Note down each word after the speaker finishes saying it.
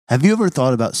Have you ever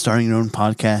thought about starting your own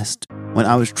podcast? When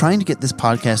I was trying to get this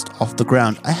podcast off the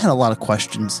ground, I had a lot of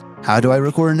questions. How do I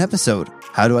record an episode?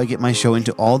 How do I get my show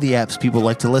into all the apps people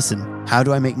like to listen? How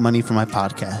do I make money for my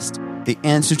podcast? The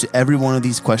answer to every one of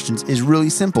these questions is really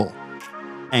simple.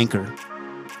 Anchor.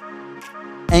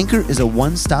 Anchor is a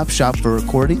one-stop shop for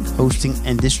recording, hosting,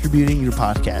 and distributing your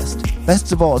podcast.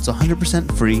 Best of all, it's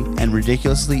 100% free and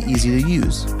ridiculously easy to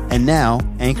use. And now,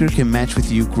 Anchor can match with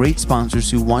you great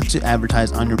sponsors who want to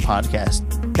advertise on your podcast.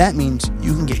 That means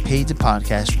you can get paid to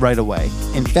podcast right away.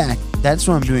 In fact, that's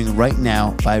what I'm doing right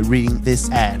now by reading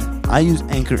this ad. I use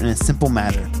Anchor in a simple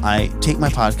matter. I take my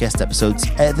podcast episodes,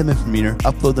 edit them in Premiere,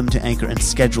 upload them to Anchor, and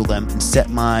schedule them, and set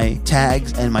my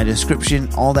tags and my description,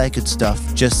 all that good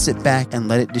stuff. Just sit back and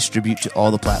let it distribute to all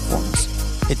the platforms.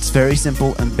 It's very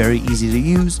simple and very easy to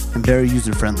use and very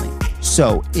user-friendly.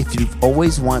 So, if you've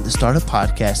always wanted to start a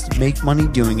podcast, make money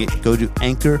doing it, go to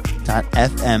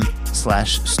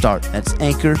anchor.fm/start. That's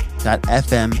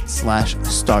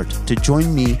anchor.fm/start to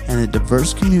join me and a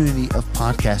diverse community of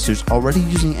podcasters already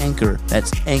using Anchor.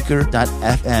 That's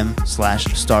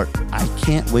anchor.fm/start. I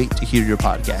can't wait to hear your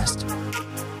podcast.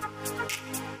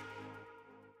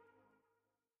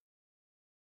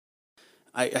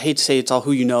 I hate to say it's all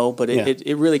who you know, but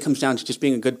it really comes down to just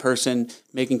being a good person,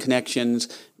 making connections,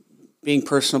 being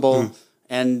personable,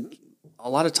 and a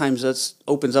lot of times that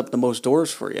opens up the most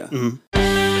doors for you. Mm-hmm.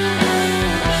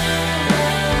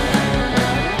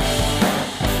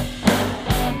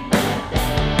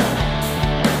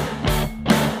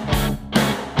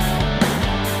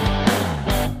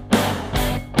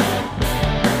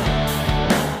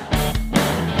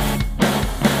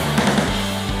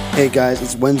 Hey guys,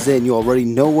 it's Wednesday and you already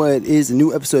know what it is. A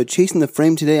new episode of Chasing the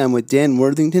Frame today. I'm with Dan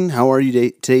Worthington. How are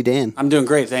you today, Dan? I'm doing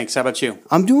great, thanks. How about you?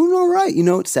 I'm doing all right. You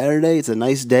know, it's Saturday. It's a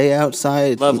nice day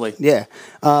outside. Lovely. Yeah.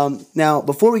 Now,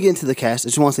 before we get into the cast, I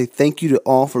just want to say thank you to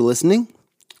all for listening.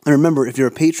 And remember, if you're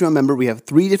a Patreon member, we have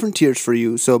 3 different tiers for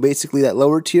you. So basically, that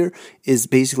lower tier is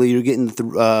basically you're getting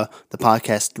the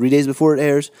podcast 3 days before it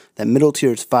airs. That middle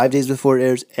tier is 5 days before it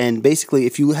airs. And basically,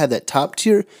 if you have that top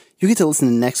tier, you get to listen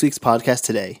to next week's podcast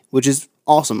today, which is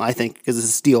awesome, I think, because it's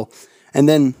a steal. And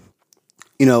then,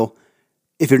 you know,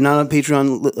 if you're not a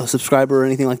Patreon subscriber or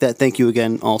anything like that, thank you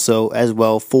again also as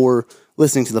well for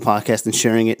listening to the podcast and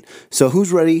sharing it. So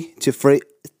who's ready to chase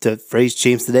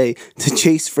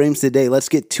frames today? Let's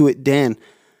get to it, Dan.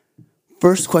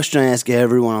 First question I ask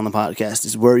everyone on the podcast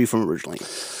is, where are you from originally?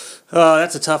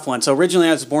 That's a tough one. So originally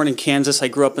I was born in Kansas. I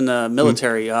grew up in the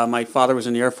military. My father was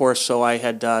in the Air Force, so I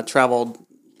had traveled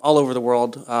all over the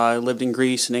world. I lived in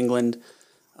Greece and England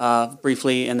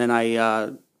briefly, and then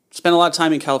I spent a lot of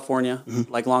time in California,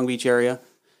 like Long Beach area.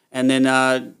 And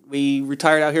then we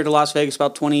retired out here to Las Vegas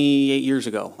about 28 years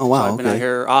ago. Oh, wow. So I've been out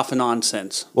here off and on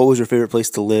since. What was your favorite place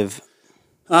to live?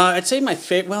 I'd say my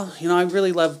favorite, well, you know, I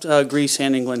really loved Greece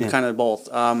and England, kind of both,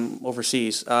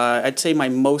 overseas. I'd say my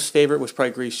most favorite was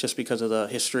probably Greece just because of the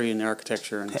history and the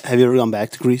architecture. And Have you ever gone back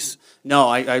to Greece? No,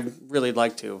 I really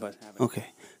like to, but haven't. Okay.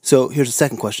 So here's the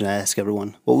second question I ask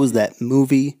everyone. What was that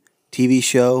movie, TV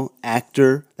show,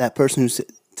 actor, that person who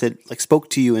said, like,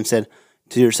 spoke to you and said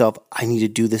to yourself, I need to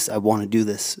do this, I want to do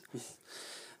this?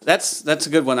 That's a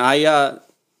good one. Well,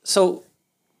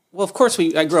 of course,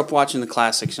 I grew up watching the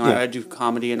classics. You know, I do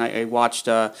comedy, and I watched,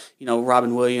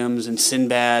 Robin Williams and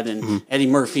Sinbad and Eddie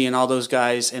Murphy and all those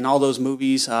guys and all those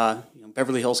movies,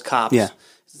 Beverly Hills Cops. Yeah.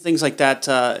 Things like that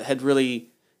had really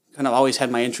kind of always had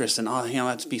my interest in,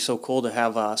 that'd be so cool to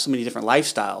have so many different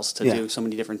lifestyles to do so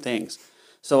many different things.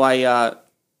 So I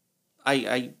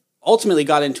ultimately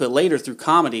got into it later through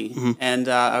comedy, and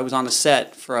I was on a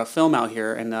set for a film out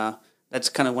here, and that's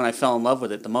kind of when I fell in love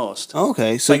with it the most.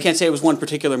 Okay. So I can't say it was one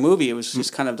particular movie. It was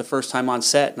just kind of the first time on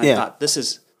set, and I thought, this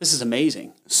is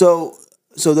amazing.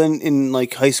 So then in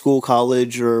like high school,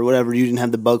 college, or whatever, you didn't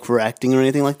have the bug for acting or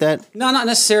anything like that? No, not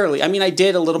necessarily. I mean, I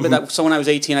did a little bit. So when I was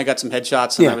 18, I got some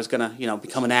headshots, and I was going to,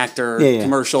 become an actor,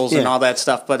 commercials, and all that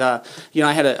stuff. But, I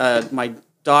had my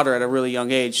daughter at a really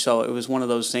young age, so it was one of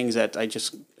those things that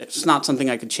it's not something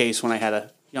I could chase when I had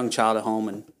a young child at home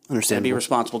and be a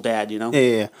responsible dad,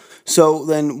 Yeah. So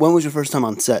then when was your first time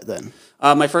on set then?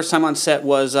 My first time on set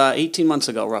was 18 months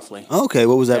ago, roughly. Okay,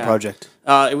 what was that project?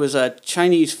 It was a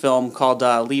Chinese film called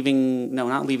not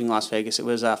Leaving Las Vegas. It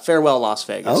was Farewell Las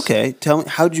Vegas. Okay, tell me,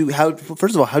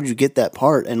 first of all, how did you get that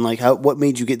part, and like what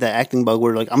made you get that acting bug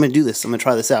where like, I'm going to do this, I'm going to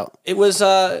try this out?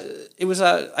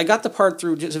 I got the part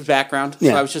through just a background. So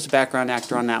I was just a background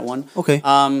actor on that one. Okay.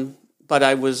 But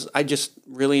I just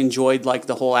really enjoyed like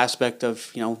the whole aspect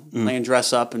of, playing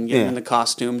dress up and getting into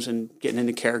costumes and getting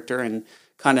into character and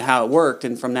kind of how it worked.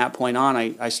 And from that point on,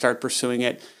 I started pursuing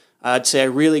it. I'd say I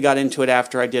really got into it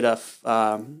after I did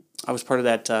I was part of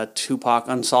that Tupac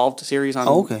Unsolved series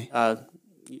on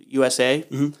USA.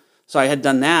 Mm-hmm. So I had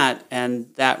done that, and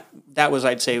that was,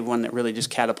 I'd say, one that really just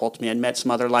catapulted me. I'd met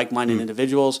some other like-minded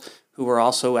individuals who were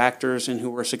also actors and who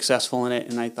were successful in it,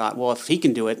 and I thought, well, if he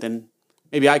can do it, then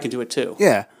maybe I can do it too.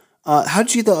 Yeah. How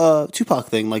did you get the Tupac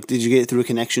thing? Like, did you get it through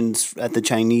connections at the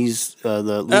Chinese? It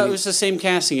was the same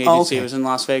casting agency. It was in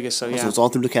Las Vegas, so yeah. So it's all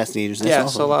through the casting agency. That's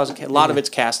awesome. So a lot of it's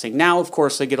casting. Now, of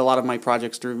course, I get a lot of my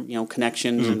projects through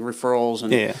connections and referrals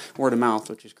and word of mouth,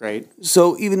 which is great.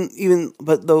 So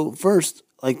but though first,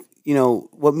 like,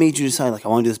 what made you decide, like, I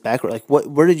want to do this background? Like,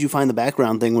 where did you find the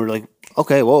background thing where, like,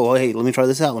 okay, whoa, hey, let me try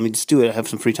this out. Let me just do it. I have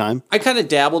some free time. I kind of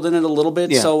dabbled in it a little bit.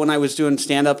 Yeah. So when I was doing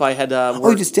stand-up, I had...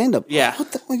 you did stand-up? Yeah.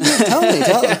 What the... Tell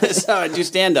me. So I do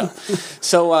stand-up.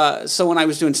 So when I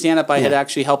was doing stand-up, I had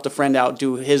actually helped a friend out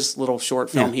do his little short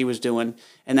film he was doing,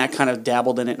 and that kind of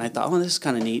dabbled in it, and I thought, this is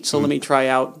kind of neat. So let me try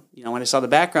out, when I saw the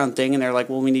background thing, and they're like,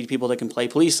 well, we need people that can play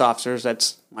police officers.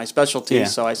 That's my specialty. Yeah.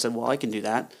 So I said, well, I can do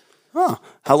that. Huh.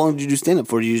 How long did you do stand-up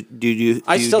for?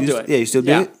 I still do it. Yeah, you still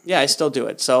do it? Yeah, I still do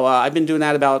it. So I've been doing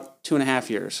that about 2.5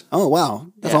 years. Oh, wow.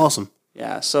 That's awesome.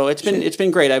 Yeah, so it's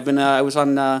been great. I've been I was at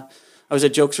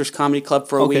Jokesters Comedy Club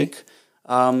for a week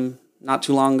not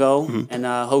too long ago and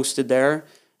hosted there,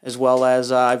 as well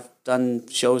as I've done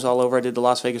shows all over. I did the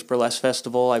Las Vegas Burlesque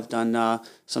Festival. I've done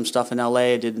some stuff in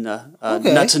L.A. I did a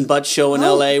Nuts and Butts show in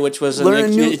L.A., which was an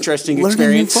interesting experience.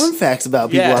 Learning new fun facts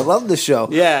about people. I love this show.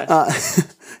 Yeah.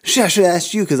 I should have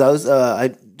asked you because I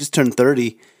just turned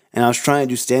 30 and I was trying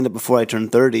to do stand-up before I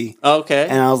turned 30. Okay.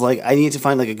 And I was like, I need to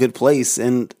find like a good place,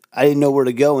 and I didn't know where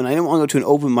to go, and I didn't want to go to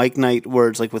an open mic night where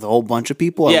it's like with a whole bunch of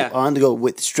people. I wanted to go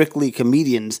with strictly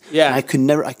comedians. Yeah.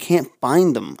 And I can't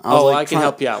find them. I can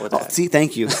help you out with that. See,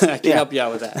 thank you. I can help you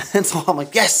out with that. And so I'm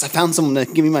like, yes, I found someone to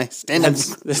give me my stand-up.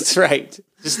 That's right.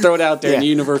 Just throw it out there and the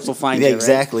universe will find you. Yeah,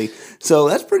 exactly. Right? So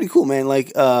that's pretty cool, man.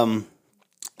 Like,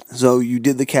 so you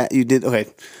did okay.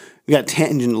 We got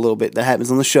tangent a little bit. That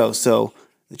happens on the show. So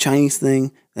the Chinese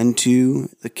thing, then to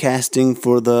the casting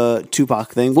for the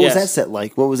Tupac thing. What was that set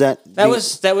like? What was that? That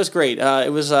was great.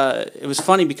 It was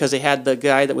funny because they had the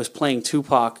guy that was playing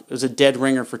Tupac. It was a dead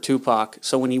ringer for Tupac.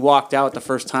 So when he walked out the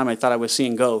first time, I thought I was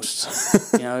seeing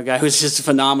ghosts. The guy was just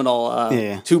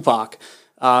phenomenal. Tupac.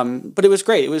 But it was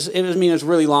great. It was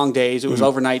really long days. It was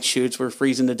overnight shoots. We were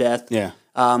freezing to death. Yeah.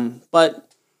 But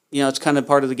it's kind of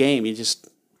part of the game. You just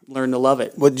learn to love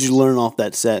it. What did you learn off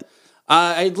that set?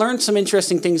 I learned some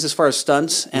interesting things as far as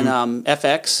stunts and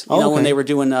FX. When they were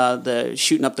doing the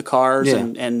shooting up the cars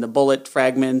and the bullet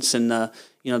fragments and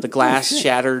the glass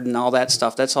shattered and all that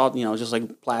stuff. That's all just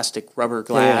like plastic, rubber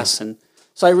glass, and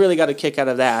so I really got a kick out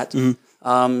of that. And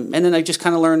then I just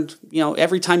kind of learned.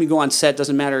 Every time you go on set,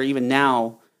 doesn't matter. Even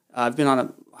now, I've been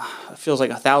on it feels like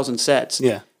 1,000 sets.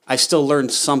 Yeah, I still learn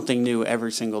something new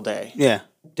every single day. Yeah,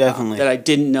 definitely that I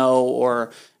didn't know,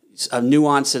 or a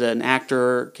nuance that an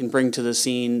actor can bring to the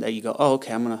scene that you go, oh,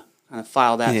 okay, I'm going to kind of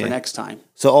file that for next time.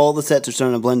 So all the sets are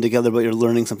starting to blend together, but you're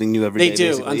learning something new every day. They do.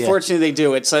 Basically. Unfortunately, they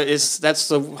do. That's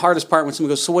the hardest part when someone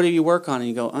goes, so what do you work on? And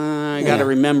you go, I got to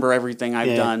remember everything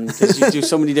I've done, because you do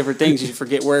so many different things, you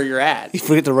forget where you're at. You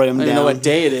forget to write them down. I don't know what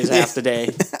day it is half the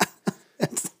day.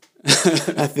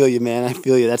 I feel you, man. I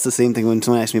feel you. That's the same thing when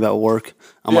someone asks me about work.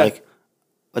 I'm like,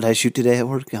 what did I shoot today at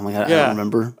work? I'm like, I don't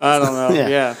remember. I don't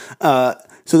know.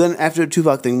 So then after the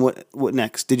Tupac thing, what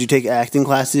next? Did you take acting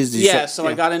classes?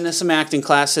 I got into some acting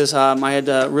classes. I had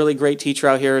a really great teacher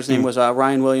out here. His name was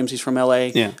Ryan Williams. He's from L.A.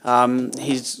 Yeah.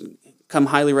 He's come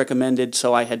highly recommended.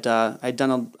 So I had I'd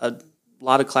done a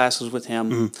lot of classes with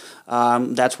him.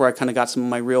 That's where I kind of got some of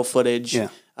my real footage. Yeah.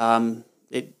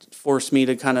 It forced me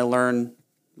to kind of learn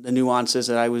the nuances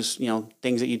that I was,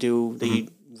 things that you do that you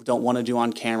don't want to do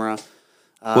on camera.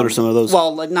 What are some of those?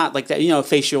 Well, not like that,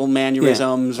 facial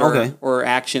mannerisms or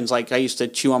actions. Like I used to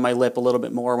chew on my lip a little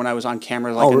bit more when I was on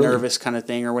camera, like nervous kind of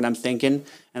thing, or when I'm thinking,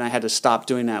 and I had to stop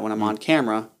doing that when I'm on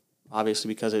camera, obviously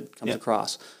because it comes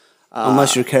across.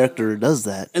 Unless your character does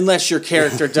that. Unless your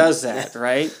character does that,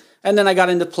 right? And then I got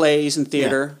into plays and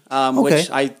theater, which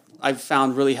I've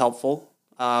found really helpful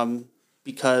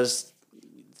because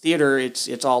theater,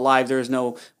 it's all live. There is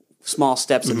no small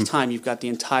steps at a time. You've got the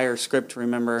entire script to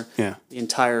remember, the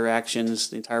entire actions,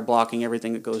 the entire blocking,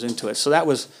 everything that goes into it. So that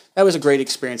was a great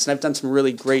experience, and I've done some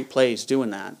really great plays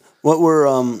doing that. What were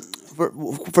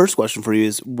first question for you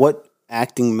is, what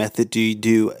acting method do you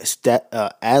do?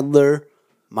 Adler,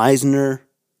 Meisner,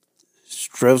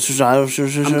 I'm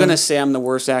going to say I'm the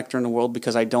worst actor in the world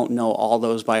because I don't know all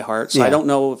those by heart. So I don't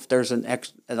know if there's a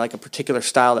particular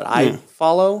style that I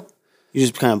follow. You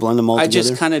just kind of blend them all I together?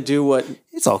 just kind of do what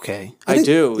It's okay. I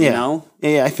do, you know?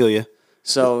 Yeah, I feel you.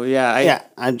 So, yeah.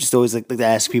 I just always like to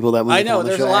ask people that when I they come know, on the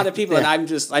there's show. a lot of people,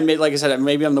 and like I said,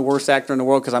 maybe I'm the worst actor in the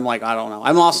world because I'm like, I don't know.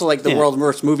 I'm also like the world's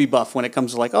worst movie buff when it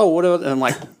comes to like, and I'm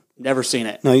like, never seen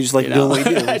it. No, you just like doing what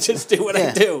you do. I just do what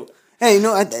I do. Hey,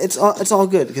 it's all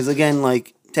good because again,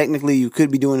 like technically, you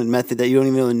could be doing a method that you don't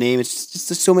even know the name. It's just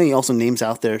there's so many also names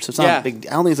out there, so it's not a big.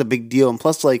 I don't think it's a big deal. And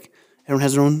plus, like everyone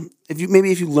has their own. If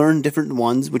you learn different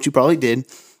ones, which you probably did,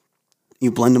 you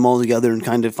blend them all together and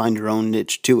kind of find your own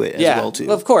niche to it as well too.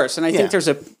 Well, of course, and I think there's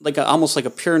almost like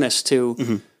a pureness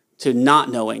to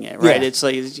not knowing it, right? It's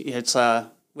like it's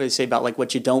what do they say about like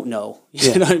what you don't know?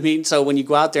 You know what I mean? So when you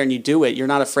go out there and you do it, you're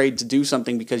not afraid to do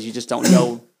something because you just don't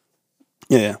know.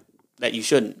 That you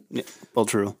shouldn't. Yeah. Well,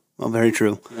 true. Well, very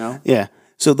true. You know? Yeah.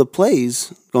 So the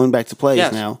plays, going back to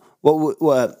plays now.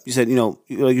 What you said? You know,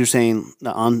 like you're saying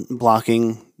on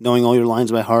blocking, knowing all your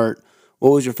lines by heart.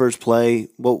 What was your first play?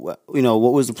 What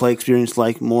was the play experience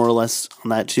like, more or less, on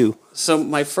that too? So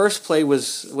my first play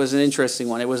was an interesting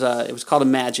one. It was called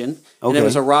Imagine, and it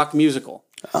was a rock musical.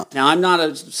 Now I'm not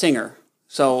a singer,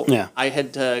 so I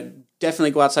had to definitely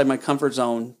go outside my comfort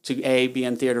zone to A, be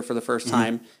in theater for the first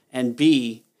time, and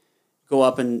B, go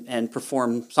up and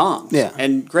perform songs. Yeah.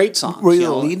 And great songs. Were you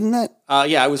the lead in that?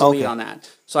 Yeah, I was the lead on that.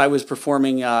 So I was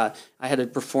performing, I had to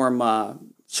perform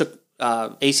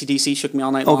AC/DC, Shook Me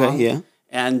All Night Long. Okay, yeah.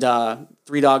 And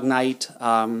Three Dog Night,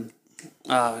 God,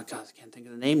 I can't think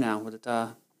of the name now,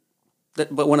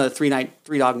 but one of the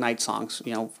Three Dog Night songs,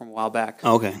 from a while back.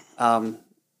 Okay.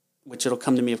 Which it'll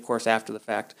come to me, of course, after the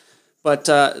fact. But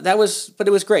it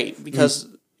was great because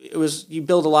you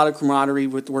build a lot of camaraderie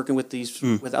with working with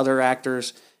with other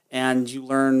actors, and you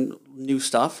learn new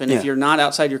stuff. And if you're not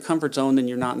outside your comfort zone, then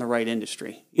you're not in the right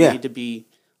industry. You need to be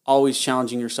always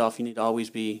challenging yourself. You need to always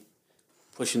be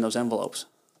pushing those envelopes.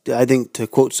 I think, to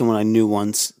quote someone I knew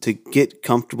once, to get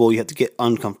comfortable, you have to get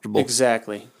uncomfortable.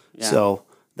 Exactly. Yeah. So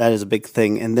that is a big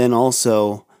thing. And then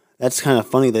also, that's kind of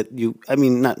funny that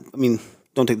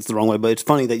don't take this the wrong way, but it's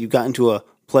funny that you got into a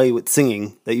play with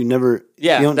singing that you never,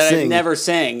 I never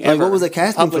sang. Like, what was the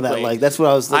casting for that like? That's what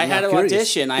I was. Like, I had an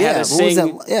audition. I had to what was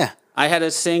sing. that? Yeah. I had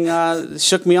to sing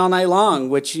 "Shook Me All Night Long,"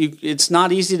 which it's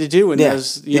not easy to do, and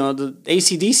there's the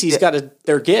AC/DC's got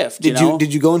their gift.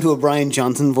 Did you go into a Brian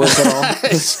Johnson voice at all?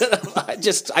 I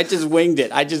just winged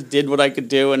it. I just did what I could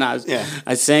do, and I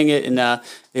sang it, and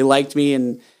they liked me,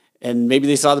 and maybe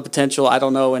they saw the potential. I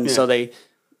don't know, and so they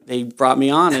brought me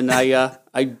on, and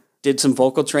I did some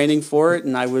vocal training for it,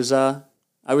 and I was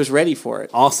ready for it.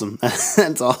 Awesome.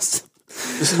 That's awesome.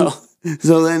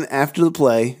 So then, after the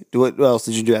play, what else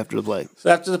did you do after the play? So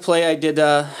after the play, I did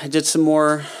some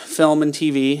more film and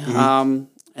TV,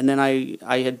 and then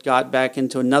I had got back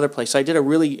into another play. So I did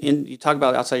you talk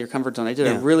about outside your comfort zone. I did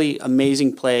a really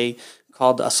amazing play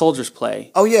called A Soldier's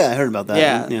Play. Oh yeah, I heard about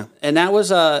that. Yeah. And that was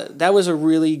a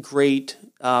really great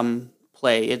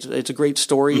play. It's a great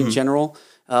story in general.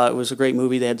 It was a great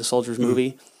movie. They had the Soldiers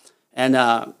movie, and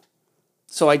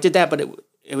so I did that, but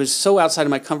it was so outside of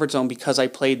my comfort zone because I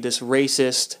played this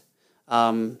racist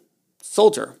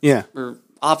soldier or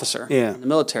officer in the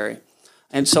military.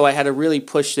 And so I had to really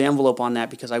push the envelope on that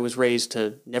because I was raised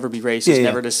to never be racist,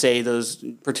 never to say those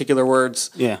particular words.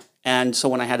 Yeah. And so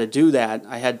when I had to do that,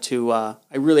 I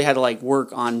really had to like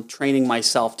work on training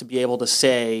myself to be able to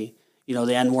say,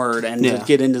 the N-word and to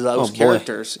get into those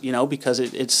characters, because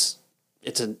it's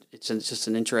just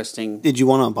an interesting. Did you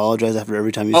want to apologize after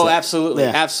every time you said? Oh, absolutely,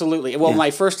 absolutely. Well,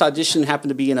 my first audition happened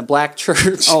to be in a black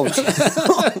church. Oh,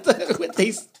 with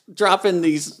these dropping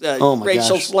these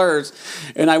racial slurs,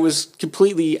 and I was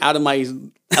completely out of my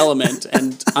element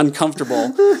and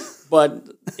uncomfortable. But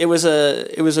it was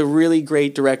a really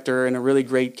great director and a really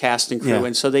great casting crew,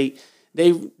 and so they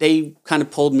kind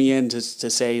of pulled me in to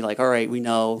say like, all right, we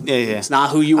know it's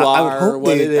not who you are or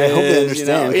what it is. I hope they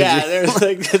understand.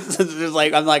 There's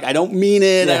like I'm like, I don't mean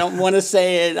it. I don't want to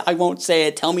say it. I won't say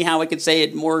it. Tell me how I could say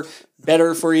it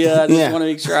better for you. I just want to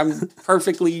make sure I'm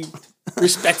perfectly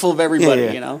respectful of everybody.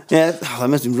 Yeah, that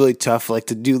must be really tough. Like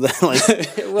to do that. Like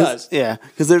it was. Yeah,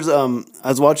 because there's I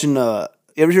was watching. You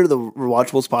ever hear of the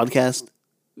Rewatchables podcast?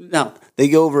 No. They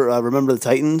go over Remember the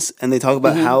Titans, and they talk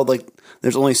about how like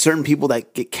there's only certain people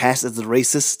that get cast as the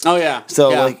racist. Oh yeah. So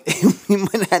like you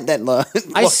might have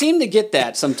that. I seem to get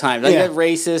that sometimes. I get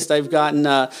racist. I've gotten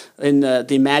in the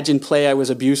Imagine play. I was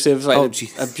abusive.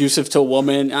 Abusive to a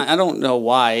woman. I don't know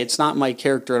why. It's not my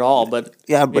character at all. But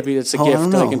Yeah, but maybe it's a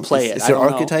gift that I can play it. Is there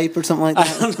archetype or something like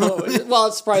that? I don't know. Well,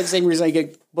 it's probably the same reason I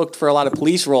get booked for a lot of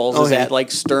police roles. Is that like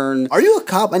stern? Are you a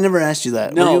cop? I never asked you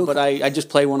that. No, but I just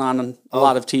play one on a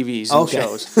lot of TVs and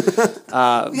shows. You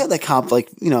got that cop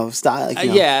style. Like,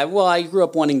 Yeah. Well, I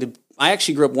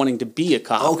actually grew up wanting to be a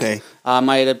cop. Okay.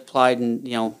 I had applied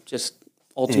and just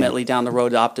ultimately down the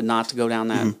road opted not to go down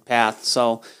that path.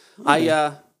 So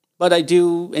but I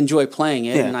do enjoy playing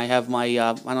it, and I have my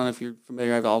I don't know if you're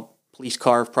familiar. I have all police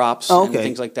car props and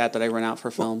things like that I rent out for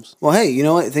films. Well, hey, you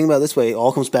know what? Think about it this way: it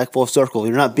all comes back full circle.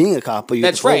 You're not being a cop, but you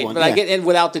That's right. One. But I get in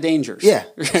without the dangers. Yeah,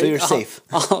 right? So you're safe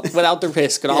without the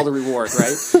risk and all the reward. Right.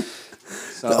 So.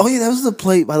 That was the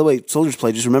play. By the way, Soldier's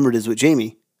Play. Just remembered is with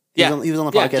Jamie. He was on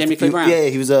the podcast. Jamie Clay Brown. Yeah,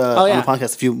 he was on the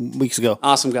podcast a few weeks ago.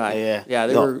 Awesome guy. Yeah.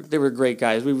 They were great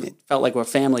guys. We felt like we're a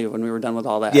family when we were done with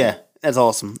all that. Yeah. That's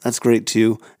awesome. That's great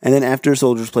too. And then after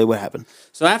Soldier's Play, what happened?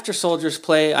 So after Soldier's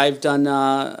Play, I've done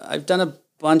a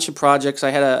bunch of projects.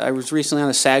 I was recently on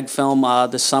a SAG film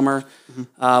this summer,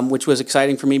 which was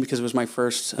exciting for me because it was my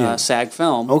first SAG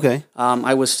film. Okay.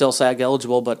 I was still SAG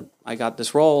eligible, but I got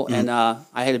this role, and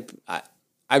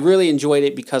I really enjoyed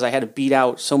it because I had to beat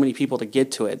out so many people to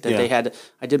get to it.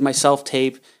 I did my self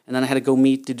tape, and then I had to go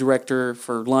meet the director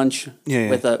for lunch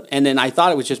and then I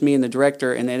thought it was just me and the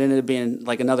director, and it ended up being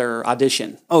like another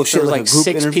audition. Oh shit! So like a group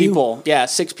six interview? people. Yeah,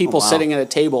 6 people sitting at a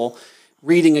table,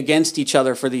 reading against each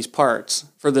other for these parts,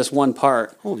 for this one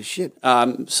part. Holy shit!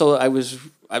 So I was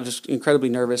incredibly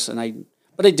nervous,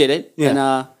 but I did it,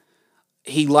 and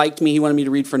he liked me. He wanted me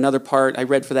to read for another part. I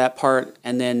read for that part,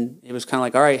 and then it was kind of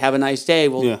like, all right, have a nice day.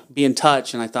 We'll be in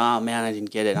touch. And I thought, oh man, I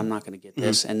didn't get it. I'm not going to get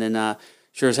this. And then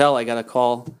sure as hell, I got a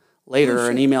call later or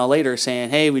an email later saying,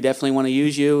 hey, we definitely want to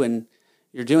use you, and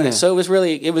you're doing it. So it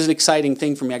was an exciting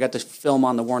thing for me. I got to film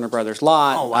on the Warner Brothers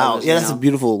lot. Oh wow, that's a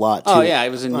beautiful lot too. Oh yeah, it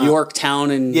was in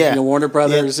Yorktown and Warner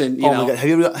Brothers and my God. Have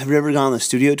you ever gone on the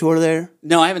studio tour there?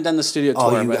 No, I haven't done the studio tour.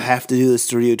 Oh, you have to do the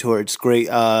studio tour. It's great.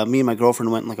 Me and my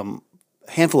girlfriend went like a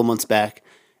handful of months back,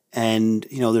 and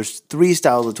there's 3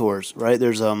 styles of tours, right?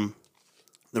 There's the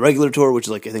regular tour, which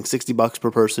is like I think $60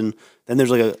 per person. Then there's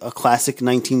like a classic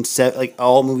like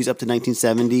all movies up to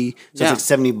 1970, so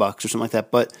it's like $70 or something like that.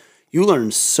 But you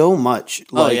learn so much.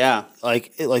 Like,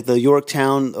 like the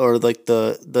Yorktown or like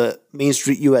the Main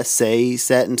Street USA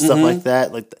set and stuff like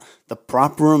that. Like the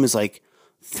prop room is like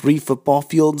 3 football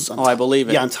fields. I believe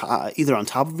it. Yeah, either on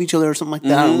top of each other or something like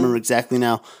that. I don't remember exactly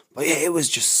now, but yeah, it was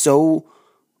just so.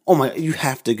 Oh my! You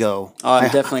have to go. Oh, I'm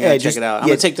definitely gonna check it out. I'm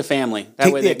gonna take the family.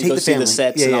 That way they can go see the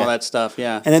sets and all that stuff.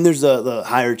 Yeah. And then there's the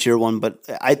higher tier one, but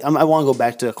I want to go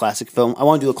back to a classic film. I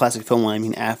want to do a classic film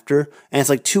when after, and it's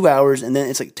like 2 hours, and then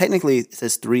it's like technically it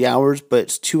says 3 hours, but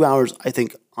it's 2 hours I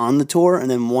think on the tour, and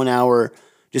then 1 hour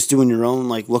just doing your own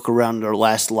like look around our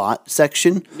last lot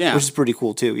section, which is pretty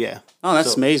cool too. Yeah. Oh,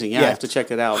 that's amazing. Yeah, I have to check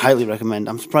it out. Highly recommend.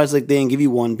 I'm surprised like they didn't give you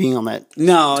one being on that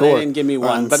No, tour. they didn't give me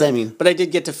one. But I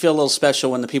did get to feel a little special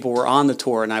when the people were on the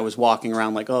tour and I was walking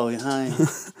around like, oh, hi.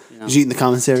 Did you eat in the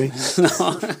commissary?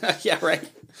 No. Yeah, right.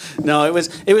 No, it was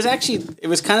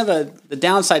kind of the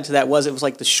downside to that was it was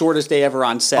like the shortest day ever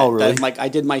on set. Oh, really? I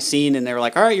did my scene and they were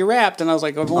like, all right, you're wrapped. And I was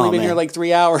like, I've only been here like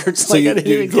 3 hours. So like I didn't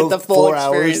even get the full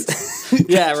experience. Hours?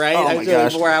 Yeah, right. Oh, I was doing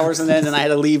 4 hours and then I had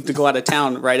to leave to go out of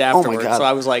town right afterwards. So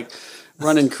I was like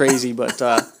running crazy, but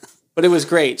it was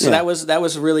great. So that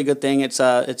was a really good thing. It's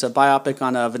a biopic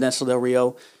on Vanessa Del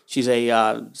Rio. She's a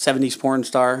 70s porn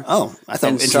star. Oh, I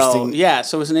thought it was interesting.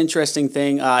 So it was an interesting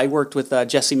thing. I worked with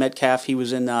Jesse Metcalf. He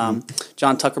was in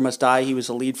John Tucker Must Die. He was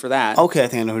the lead for that. Okay, I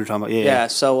think I know who you're talking about. Yeah.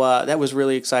 So that was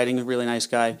really exciting. A really nice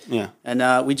guy. Yeah.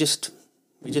 And we just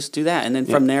do that. And then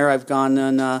from there, I've gone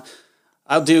and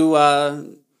I'll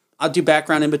do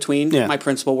background in between my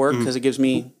principal work because it gives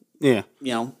me,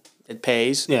 it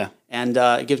pays. Yeah. And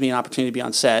it gives me an opportunity to be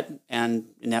on set and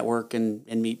network and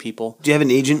meet people. Do you have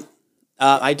an agent?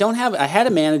 I don't have. I had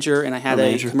a manager and I had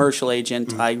a commercial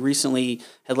agent. I recently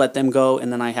had let them go,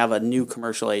 and then I have a new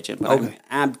commercial agent. But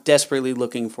I'm desperately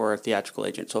looking for a theatrical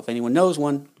agent. So if anyone knows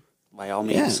one, by all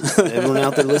means, everyone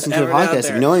out there listening to the podcast,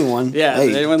 if you know anyone,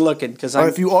 anyone looking, or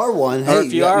if you are one,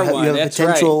 you have a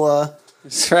potential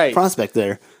prospect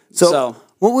there. So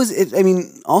what was it? I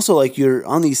mean, also like you're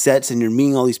on these sets and you're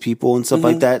meeting all these people and stuff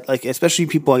like that. Like especially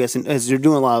people, I guess, as you're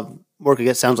doing a lot of work. I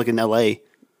guess sounds like in L.A.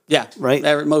 Yeah,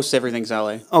 right. Most everything's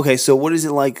LA. Okay, so what is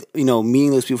it like?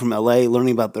 Meeting those people from LA,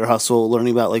 learning about their hustle,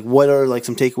 learning about like what are like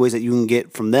some takeaways that you can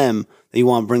get from them that you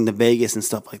want to bring to Vegas and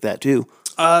stuff like that too.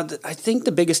 I think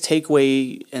the biggest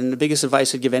takeaway and the biggest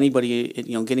advice I'd give anybody,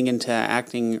 getting into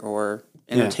acting or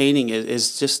entertaining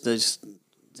is just this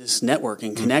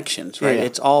networking connections, right? Yeah.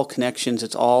 It's all connections.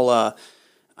 It's all.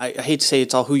 I hate to say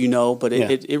it's all who you know, but Yeah.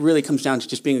 it really comes down to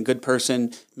just being a good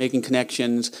person, making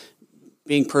connections,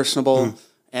 being personable,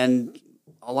 and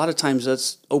a lot of times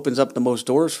that opens up the most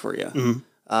doors for you.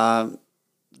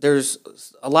 There's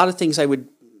a lot of things I would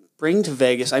bring to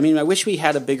Vegas. I mean, I wish we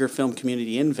had a bigger film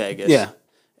community in Vegas. Yeah.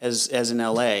 As in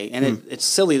LA, and it's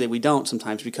silly that we don't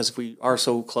sometimes because we are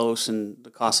so close and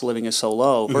the cost of living is so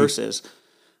low versus,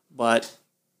 but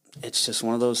it's just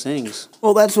one of those things.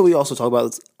 Well, that's what we also talk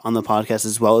about on the podcast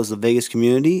as well as the Vegas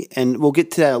community, and we'll get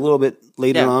to that a little bit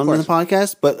later on in the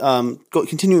podcast. But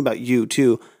continue about you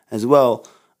too as well.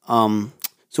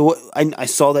 So what I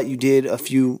saw that you did a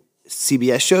few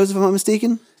CBS shows, if I'm not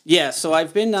mistaken. Yeah, so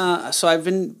I've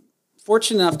been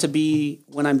fortunate enough to be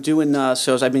when I'm doing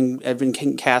shows. I've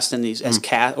been cast in these as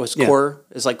core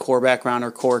as like core background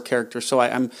or core character. So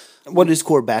I'm. What does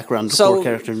core background, core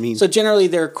character mean? So generally,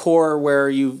 they're core where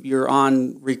you're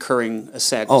on recurring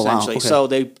essentially. Wow, okay. So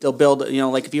they'll build,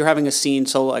 like if you're having a scene.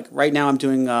 So like right now, I'm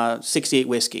doing 68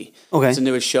 Whiskey. Okay, it's the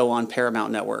newest show on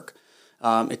Paramount Network.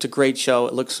 It's a great show.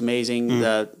 It looks amazing.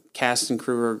 The cast and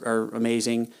crew are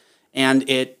amazing, and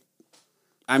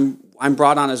I'm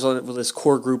brought on as this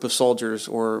core group of soldiers,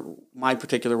 or my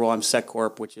particular role, I'm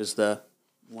SecCorp, which is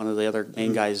one of the other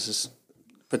main guys. Is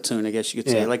platoon, I guess you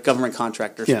could say, like government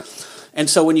contractors. Yeah. And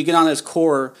so when you get on as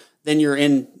core, then you're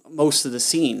in most of the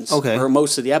scenes or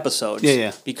most of the episodes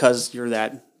because you're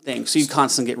that thing. So you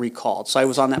constantly get recalled. So I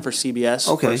was on that for CBS,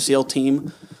 for SEAL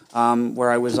Team, where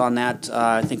I was on that.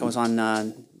 I think I was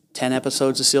on 10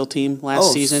 episodes of SEAL Team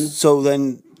last season. So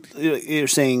then you're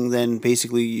saying then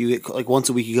basically you get like once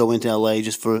a week you go into LA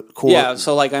just for core. Yeah,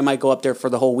 so like I might go up there for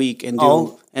the whole week and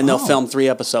they'll film 3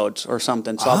 episodes or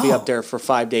something. So I'll be up there for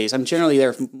 5 days. I'm generally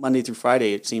there Monday through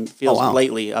Friday. It feels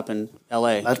lately up in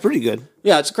LA. That's pretty good.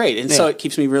 Yeah, it's great, and so it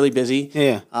keeps me really busy.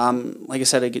 Yeah. Like I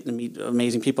said, I get to meet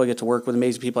amazing people. I get to work with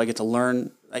amazing people. I get to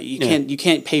learn. You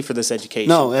can't pay for this education.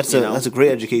 No, that's a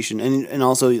great education, and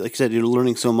also like I said, you're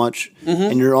learning so much,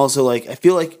 and you're also like I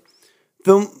feel like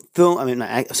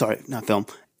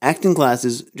acting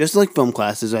classes, just like film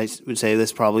classes, I would say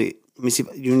this probably. Let me see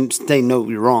if you say no,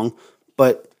 you're wrong,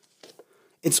 but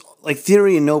it's like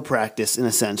theory and no practice in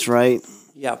a sense, right?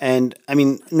 Yeah. And I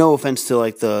mean, no offense to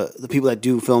like the people that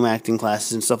do film acting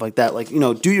classes and stuff like that. Like,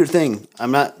 do your thing.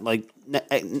 I'm not like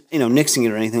nixing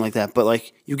it or anything like that, but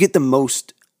like you get the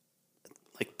most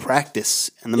like practice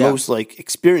and the most like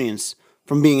experience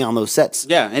from being on those sets.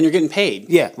 Yeah, and you're getting paid.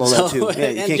 Yeah, well, that too.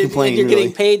 Yeah, you can't complain. And you're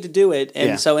getting paid to do it,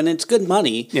 and and it's good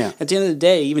money. Yeah. At the end of the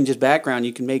day, even just background,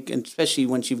 you can make, and especially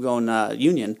once you've gone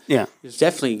union. Yeah. It's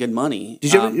definitely good money.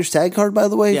 Did you get your SAG card, by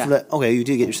the way? Yeah. For that? Okay, you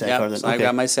did get your SAG card. Then. So okay. I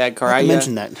got my SAG card. I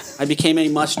mentioned that. I became a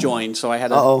must join, so I had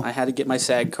to get my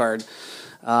SAG card.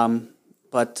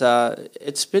 But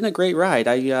it's been a great ride.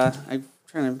 I'm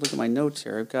trying to look at my notes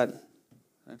here. I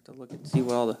have to look and see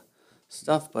what all the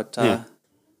stuff, but.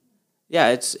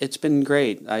 Yeah, it's been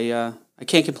great. I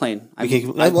can't complain.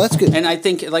 Well, that's good. And I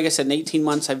think, like I said, in 18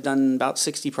 months, I've done about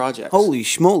 60 projects. Holy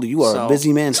schmoly, you are a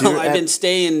busy man. So I've been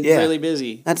staying really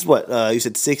busy. That's what, you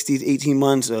said 60 to 18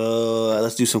 months.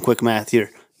 Let's do some quick math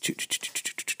here.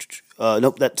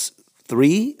 Nope, that's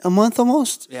 3 a month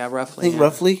almost? Yeah, roughly. I think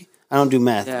roughly. I don't do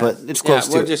math, but it's close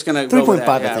to we're just going to go with 3.5,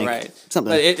 that. I think. Right.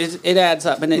 Something. But it adds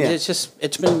up, and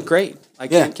it's been great. I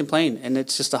can't complain, and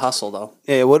it's just a hustle, though.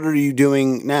 Yeah, what are you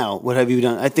doing now? What have you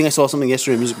done? I think I saw something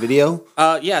yesterday, a music video.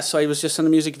 So I was just in a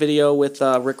music video with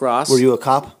Rick Ross. Were you a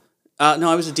cop?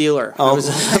 No, I was a dealer. I was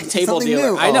a table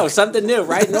dealer. New. I know, something new,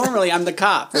 right? Normally, I'm the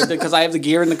cop because I have the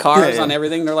gear and the cars on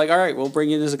everything. They're like, all right, we'll bring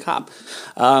you in as a cop.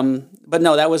 But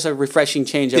no, that was a refreshing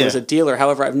change. I was a dealer.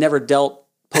 However, I've never dealt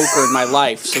poker in my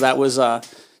life, so that was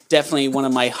definitely one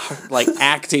of my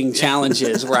acting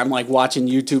challenges where I'm like watching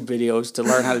YouTube videos to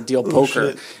learn how to deal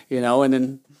poker, and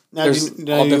then now there's all you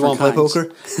different want to play kinds.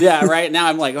 poker? Yeah, right. Now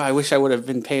I'm like, I wish I would have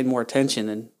been paying more attention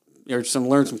and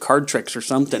learn some card tricks or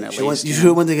something at least. You should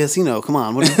have went to the casino. Come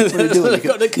on, what are you doing?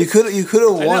 You could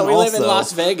have won. I know, we live in also.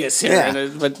 Las Vegas here,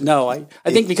 but no, I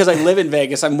think because I live in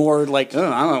Vegas, I'm more like, I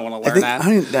don't want to learn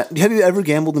that. Have you ever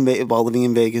gambled while living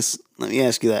in Vegas? Let me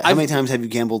ask you that. How many times have you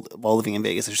gambled while living in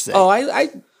Vegas? I should say.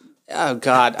 Oh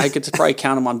God, I could probably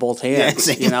count them on both hands.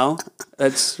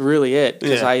 That's really it.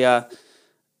 Because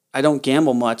I don't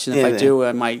gamble much, and if I do,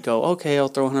 I might go, okay, I'll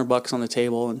throw $100 on the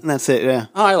table, and that's it. Yeah.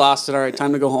 Oh, I lost it. All right,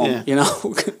 time to go home.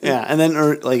 Yeah, and then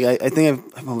I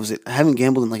think I haven't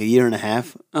gambled in like a year and a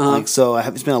half. So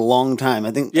it's been a long time.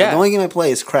 I think the only game I play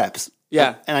is craps.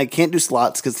 Yeah. And I can't do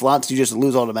slots because slots you just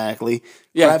lose automatically.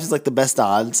 Yeah. Craps is like the best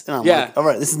odds. And I'm like, all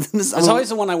right, this is. It's always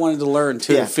the one I wanted to learn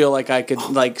too. To feel like I could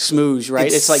like smooge,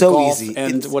 right? It's like so golf easy.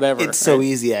 and whatever. It's so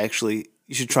easy actually.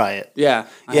 You should try it. Yeah,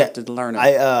 I have to learn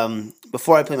it.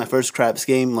 Before I played my first craps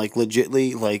game, like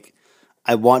legitly, like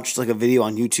I watched like a video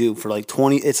on YouTube for like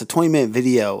 20. It's a 20-minute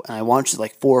video, and I watched it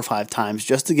like 4 or 5 times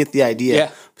just to get the idea.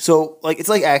 Yeah. So like it's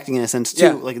like acting in a sense too.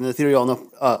 Yeah. Like in the theory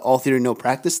all theory no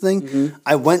practice thing.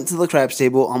 I went to the craps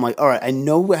table. I'm like, all right, I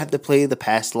know I have to play the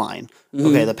past line.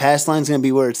 Okay, the past line's gonna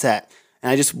be where it's at. And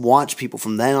I just watch people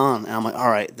from then on, and I'm like, all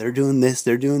right, they're doing this,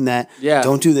 they're doing that. Yeah.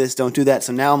 Don't do this, don't do that.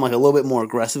 So now I'm like a little bit more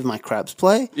aggressive in my craps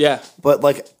play. Yeah. But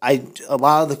like a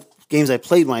lot of the games I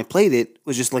played when I played it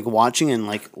was just like watching and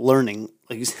like learning.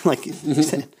 Like you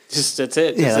said. Just that's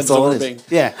it. Yeah, just that's all it absorbing. is.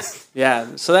 Yeah.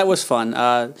 Yeah. So that was fun.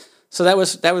 So that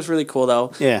was really cool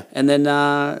though. Yeah. And then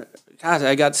God,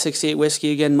 I got 68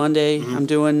 whiskey again Monday. I'm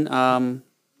doing.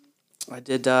 I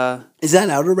did. Is that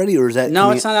out already, or is that?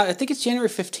 No, it's not out. I think it's January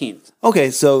 15th. Okay,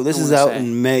 so this is out say.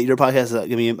 in May. Your podcast is going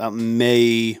to be about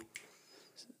May.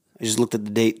 I just looked at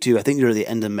the date too. I think you're at the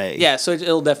end of May. Yeah, so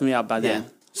it'll definitely be out by then.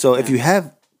 So if you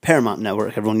have Paramount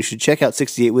Network, everyone, you should check out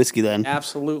 68 Whiskey then.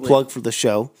 Absolutely. Plug for the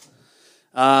show.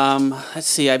 Let's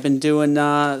see. I've been doing.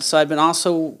 I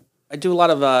do a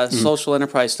lot of social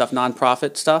enterprise stuff,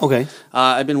 nonprofit stuff. Okay.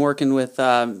 I've been working with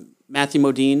Matthew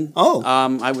Modine. Oh.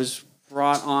 I was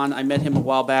brought on. I met him a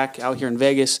while back out here in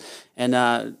Vegas,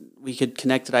 and we could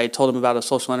connected. I had told him about a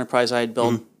social enterprise I had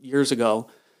built years ago,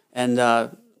 and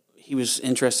he was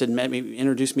interested. Met me,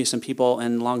 introduced me to some people,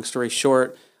 and long story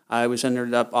short, I was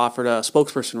ended up offered a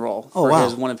spokesperson role for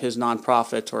one of his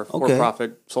nonprofit or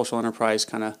for-profit social enterprise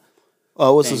kind of.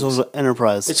 Oh, what's the social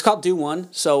enterprise? It's called Do One.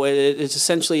 So it's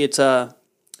essentially it's a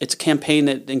campaign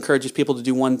that encourages people to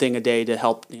do one thing a day to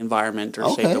help the environment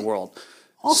or save the world.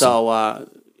 Awesome. So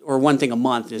or one thing a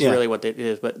month is really what it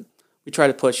is, but we try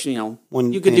to push. You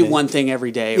could do one thing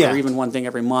every day or even one thing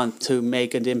every month to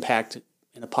make an impact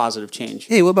in a positive change.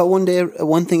 Hey, what about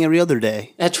one thing every other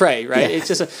day? That's right. Yeah. It's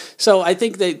just so I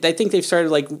think they've started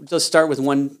like just start with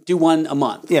do one a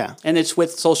month. Yeah, and it's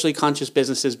with socially conscious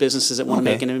businesses that want to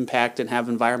make an impact and have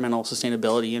environmental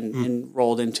sustainability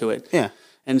enrolled into it. Yeah,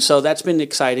 and so that's been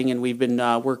exciting, and we've been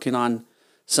working on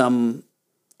some.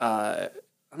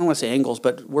 I don't want to say angles,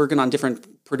 but working on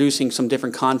producing some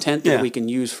different content that we can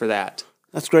use for that.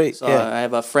 That's great. So I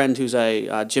have a friend who's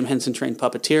a Jim Henson trained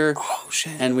puppeteer. Oh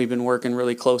shit! And we've been working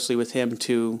really closely with him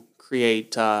to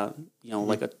create, like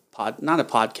not a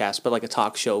podcast, but like a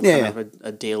talk show, kind of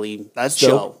a daily show.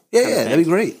 Dope. Yeah, that'd be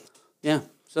great. Yeah.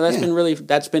 So that's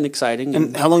been exciting.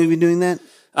 And how long have you been doing that?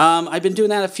 I've been doing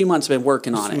that a few months. I've been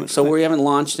working on it. So we haven't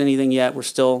launched anything yet. We're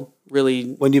still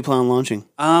really. When do you plan on launching?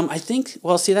 I think.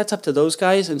 Well, see, that's up to those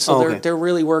guys, and so they're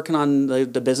really working on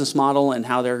the business model and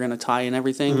how they're going to tie in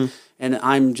everything. And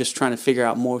I'm just trying to figure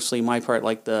out mostly my part,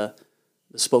 like the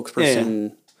spokesperson.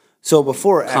 Yeah. So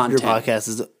before after your podcast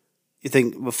is, you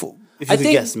think before if you could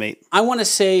guesstimate? I want to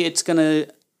say it's gonna.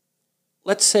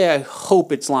 Let's say I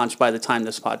hope it's launched by the time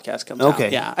this podcast comes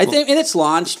out. Yeah, I think and it's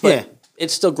launched, but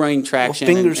it's still growing traction.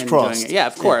 Well, fingers crossed. Yeah,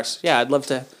 of course. Yeah, I'd love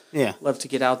to. Yeah, love to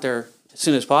get out there as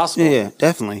soon as possible. Yeah,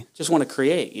 definitely. Just want to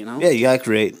create, Yeah, you gotta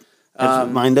create. That's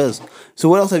what mine does. So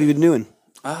what else have you been doing?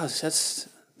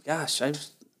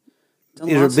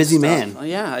 You're a busy man.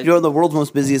 Yeah. You're the world's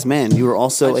most busiest man. You are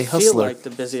also a hustler. I feel like the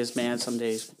busiest man some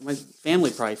days. My family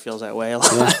probably feels that way a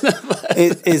lot.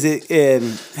 Yeah.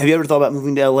 Have you ever thought about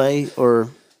moving to LA or?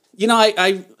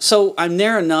 So I'm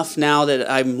there enough now that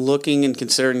I'm looking and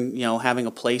considering, having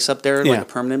a place up there, like a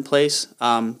permanent place.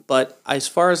 But as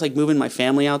far as like moving my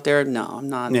family out there, no, I'm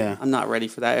not. Yeah. I'm not ready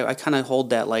for that. I kind of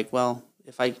hold that like, well,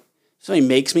 if somebody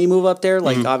makes me move up there,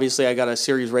 like obviously I got a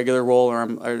series regular role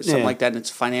or something like that, and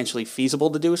it's financially feasible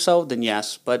to do so, then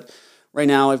yes. But right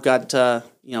now I've got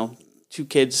 2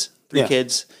 kids, 3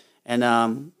 kids,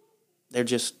 and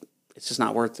it's just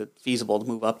not feasible to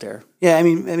move up there. Yeah, I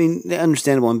mean,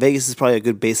 understandable. And Vegas is probably a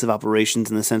good base of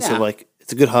operations in the sense of like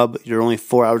it's a good hub. You're only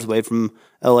 4 hours away from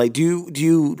LA. Do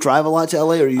you drive a lot to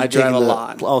LA, or I drive a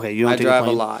lot. Okay, you don't. I drive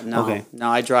a lot. No,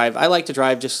 I drive. I like to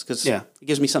drive just because it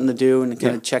gives me something to do and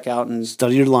kind of check out and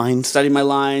study your lines, study my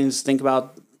lines, think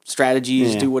about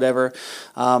strategies, do whatever.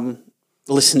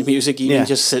 Listen to music, even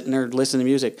just sitting there listening to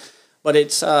music. But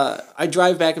it's I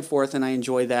drive back and forth and I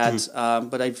enjoy that.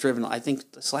 But I've driven. I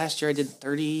think this last year I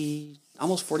did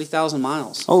almost 40,000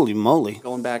 miles. Holy moly!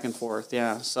 Going back and forth,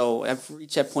 yeah. So I've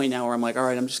reached that point now where I'm like, all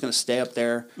right, I'm just going to stay up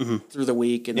there through the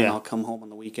week, and then I'll come home on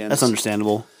the weekends. That's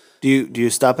understandable. Do you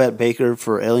stop at Baker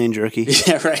for alien jerky?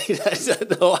 Yeah, right.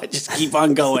 No, I just keep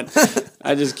on going.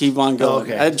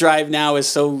 Okay. That drive now is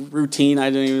so routine.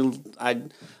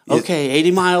 Okay,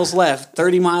 80 miles left,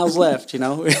 30 miles left,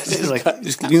 It's like,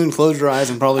 just you can close your eyes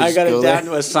and probably I got it down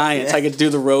to a science. Yeah. I could do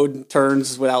the road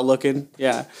turns without looking.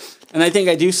 Yeah. And I think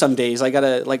I do some days. I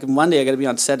gotta like Monday. I gotta be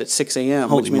on set at 6 a.m.,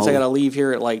 which means I gotta leave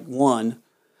here at like 1.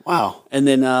 Wow. And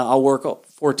then I'll work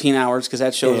 14 hours because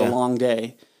that show's a long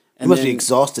day. And you must be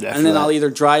exhausted after that. And then I'll either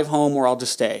drive home or I'll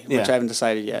just stay, which Yeah. I haven't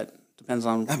decided yet. Depends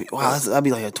on. That'd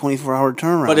be like a 24-hour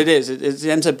turnaround. But it is. It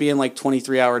ends up being like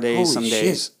 23-hour days Holy some shit.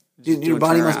 days. Dude, your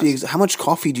body must be. How much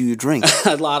coffee do you drink?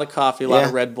 A lot of coffee, a lot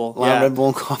of Red Bull. A lot of Red Bull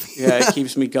and coffee. Yeah, it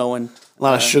keeps me going. A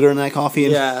lot of sugar in that coffee.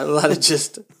 Yeah, a lot of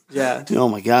just, yeah. Oh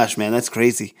my gosh, man, that's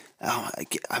crazy. Oh,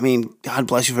 I mean, God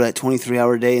bless you for that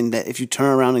 23-hour day, and that if you turn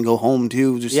around and go home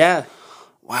too, just Yeah.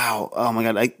 wow. Oh my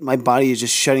God, my body is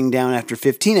just shutting down after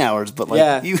 15 hours. But like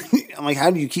I'm like,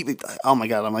 how do you keep it? Oh my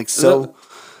God, I'm like so.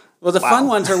 Well, the fun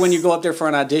ones are when you go up there for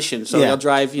an audition. So you'll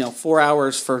drive, 4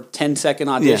 hours for 10-second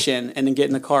audition, and then get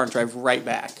in the car and drive right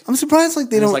back. I'm surprised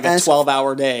like they don't like ask a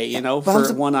 12-hour day,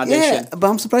 for one audition. Yeah, but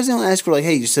I'm surprised they don't ask for like,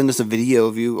 hey, you send us a video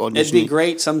of you auditioning. It'd be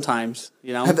great sometimes,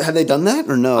 Have they done that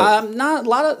or no? Not a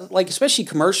lot of especially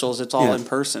commercials. It's all in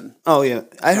person. Oh yeah,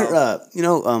 I heard.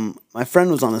 My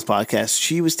friend was on this podcast.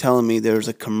 She was telling me there's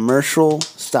a commercial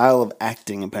style of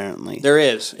acting. Apparently, there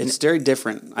is. It's very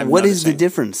different. What is the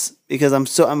difference? Because I need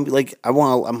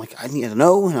to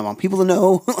know, and I want people to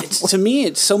know. To me,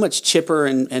 it's so much chipper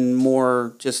and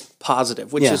more just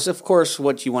positive, which is of course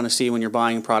what you want to see when you're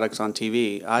buying products on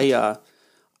TV.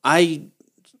 I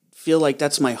feel like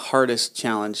that's my hardest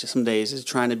challenge some days is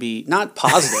trying to be not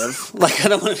positive. Like I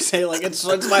don't want to say like it's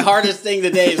my hardest thing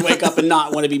today is wake up and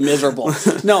not want to be miserable.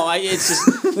 No, it's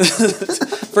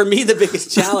just for me the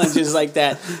biggest challenge is like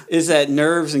that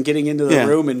nerves and getting into the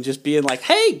room and just being like,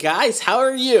 hey guys, how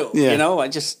are you? I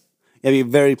just be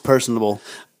very personable.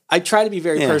 I try to be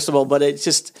very personable, but it's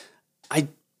just I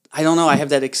don't know. I have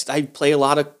that. I play a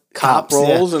lot of cop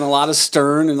roles and a lot of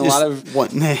stern and a lot of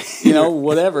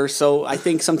whatever. So I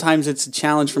think sometimes it's a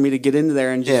challenge for me to get into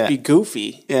there and just be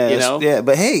goofy.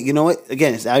 But hey, you know what?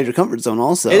 Again, it's out of your comfort zone.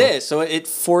 Also, it is. So it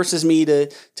forces me to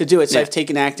do it. So I've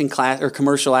taken acting class or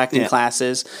commercial acting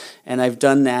classes, and I've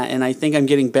done that, and I think I'm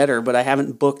getting better. But I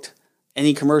haven't booked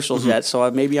any commercials yet, so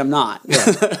maybe I'm not.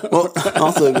 Well,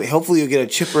 also, hopefully you'll get a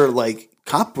chipper like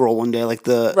cop role one day, like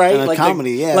the like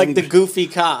comedy, the goofy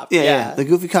cop. The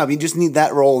goofy cop. You just need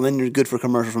that role, and then you're good for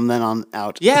commercial from then on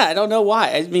out. Yeah, I don't know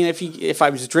why. I mean, if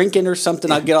I was drinking or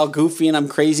something, I'd get all goofy and I'm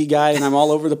crazy guy and I'm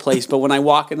all over the place. But when I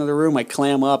walk into the room, I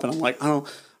clam up and I'm like, I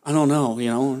don't know,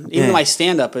 Even my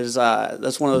stand up is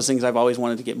that's one of those things I've always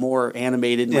wanted to get more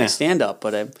animated in my stand up,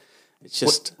 but it's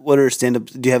just what are stand-up?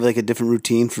 Do you have like a different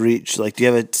routine for each? Like, do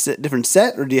you have a different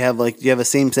set, or do you have a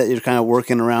same set you're kind of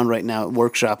working around right now,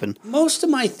 workshopping? Most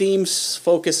of my themes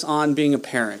focus on being a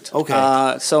parent.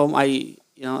 Okay. So like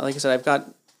I said, I've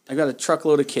got a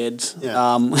truckload of kids.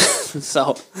 Yeah. And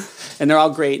they're all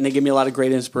great, and they give me a lot of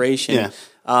great inspiration. Yeah.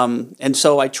 And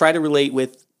so I try to relate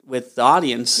with the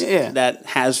audience that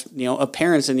has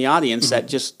parents in the audience that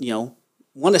just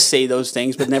want to say those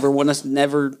things, but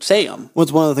never say them.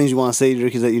 What's one of the things you want to say to your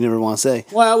kids that you never want to say?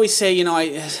 Well, I always say,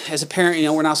 as a parent,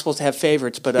 we're not supposed to have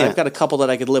favorites, but I've got a couple that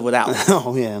I could live without.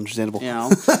 Oh yeah, understandable.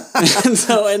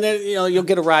 and then you'll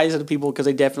get a rise out of people because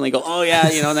they definitely go, oh yeah,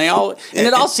 and they all, and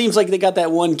it all seems like they got that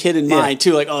one kid in mind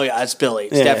too, like, oh yeah, it's Billy,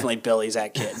 it's definitely Billy's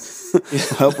that kid.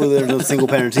 Hopefully there's no single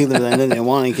parents either then they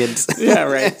want any kids. Yeah,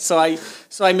 right. So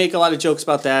I make a lot of jokes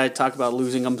about that. I talk about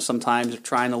losing them sometimes, or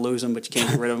trying to lose them, but you can't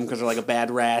get rid of them because they're like a bad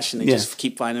rash, and they just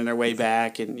keep finding their way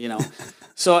back, and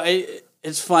So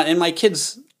it's fun, and my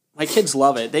kids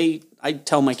love it. I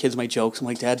tell my kids my jokes. I'm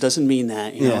like, Dad, doesn't mean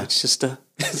that. It's just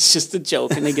a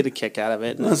joke, and they get a kick out of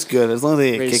it. And that's good, as long as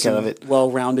they get a kick out of it.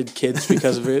 Well-rounded kids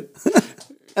because of it.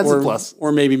 That's a plus.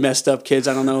 Or maybe messed up kids.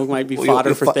 I don't know. It might be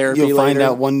fodder for therapy later. You'll find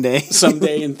out one day.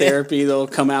 Someday in therapy, they'll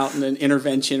come out in an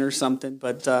intervention or something.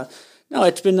 But no,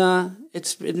 it's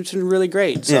been really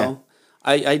great. So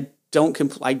I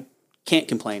can't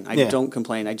complain. I don't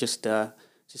complain. I just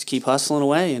keep hustling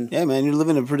away. And yeah, man, you're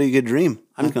living a pretty good dream.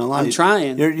 I'm not gonna lie. I'm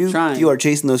trying. You are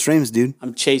chasing those frames, dude.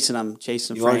 I'm chasing them.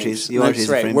 You are chasing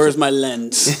frames. Where's my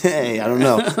lens? Hey, I don't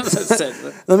know.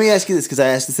 Let me ask you this, because I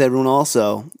asked this to everyone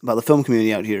also about the film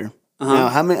community out here. Now,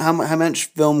 how much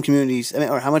film communities?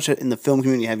 Or how much in the film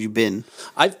community have you been?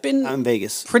 I've been in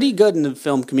Vegas. Pretty good in the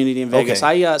film community in Vegas.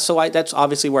 Okay. That's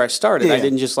obviously where I started. Yeah. I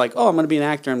didn't just like, I'm going to be an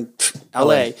actor in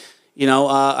L.A.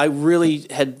 I really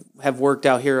have worked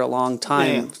out here a long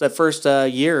time. Yeah. The first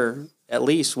year at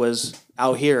least was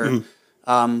out here.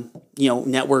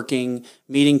 Networking,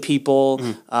 meeting people.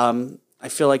 I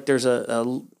feel like there's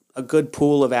a good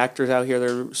pool of actors out here.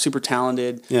 They're super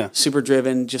talented, super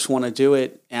driven, just want to do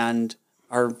it, and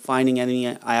are finding any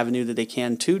avenue that they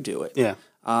can to do it. Yeah.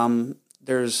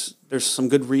 There's some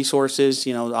good resources.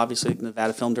 Obviously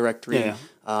Nevada Film Directory. Yeah.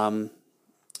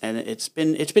 and it's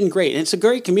been great. And it's a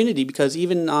great community because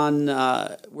even on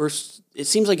it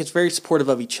seems like it's very supportive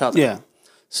of each other. Yeah.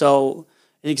 So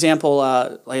an example,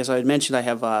 like as I had mentioned,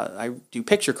 I do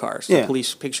picture cars,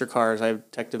 police picture cars. I have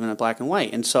detective in a black and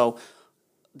white, and so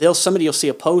somebody will see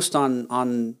a post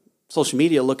on social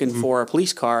media looking for a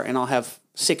police car, and I'll have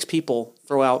 6 people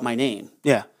throw out my name.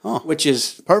 Yeah. Which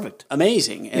is perfect,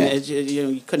 amazing, and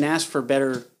you couldn't ask for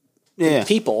better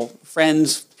people,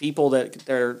 friends, people that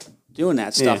they're doing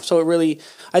that stuff. Yeah. So it really,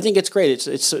 I think it's great.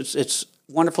 It's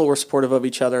wonderful. We're supportive of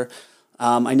each other.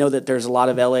 I know that there's a lot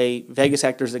of Vegas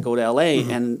actors that go to LA,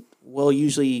 and we'll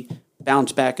usually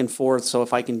bounce back and forth. So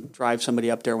if I can drive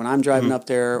somebody up there when I'm driving up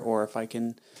there, or if I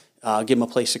can give them a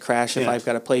place to crash if I've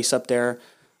got a place up there,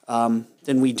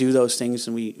 then we do those things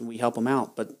and we help them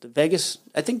out. But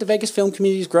I think the Vegas film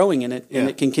community is growing, and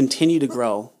it can continue to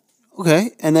grow.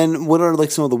 Okay, and then what are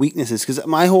like some of the weaknesses? Because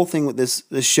my whole thing with this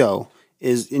show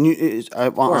is, I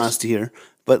want honesty here,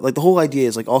 but like the whole idea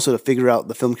is like also to figure out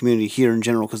the film community here in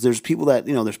general. Because there's people that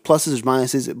there's pluses, there's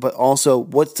minuses, but also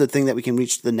what's the thing that we can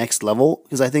reach to the next level?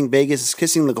 Because I think Vegas is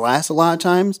kissing the glass a lot of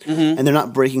times, and they're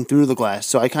not breaking through the glass.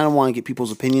 So I kind of want to get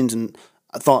people's opinions and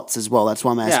thoughts as well. That's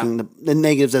why I'm asking the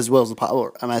negatives as well as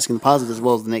I'm asking the positives as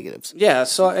well as the negatives. Yeah,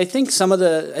 so I think some of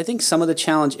the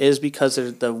challenge is because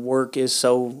the work is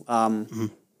so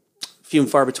few and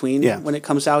far between when it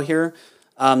comes out here,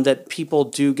 that people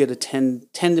do tend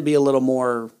to be a little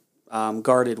more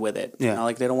guarded with it. Yeah.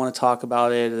 Like they don't want to talk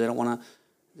about it. They don't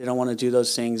want to do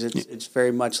those things. It's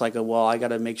very much like I got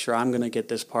to make sure I'm going to get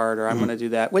this part, or I'm going to do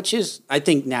that, which is, I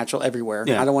think, natural everywhere.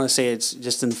 Yeah. I don't want to say it's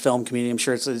just in the film community. I'm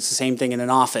sure it's the same thing in an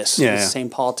office. Yeah, it's the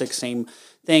same politics, same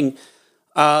thing.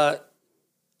 But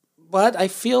I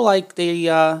feel like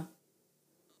I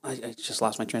just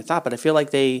lost my train of thought, but I feel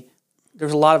like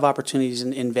there's a lot of opportunities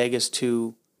in Vegas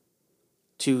to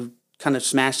kind of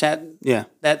smash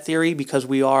that theory, because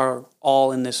we are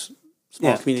all in this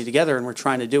small community together, and we're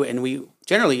trying to do it, and we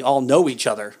generally all know each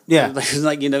other. Yeah.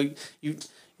 Like you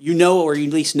know, or you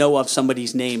at least know of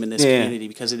somebody's name in this community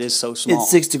because it is so small.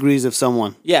 It's 6 degrees of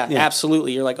someone. Yeah,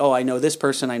 absolutely. You're like, oh, I know this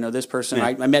person. I know this person. Yeah.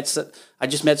 I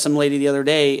just met some lady the other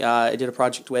day. I did a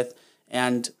project with,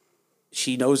 and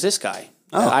she knows this guy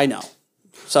that I know.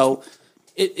 So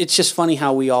it's just funny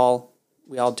how we all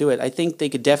do it. I think they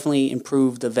could definitely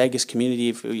improve the Vegas community.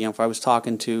 If I was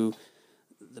talking to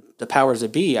the powers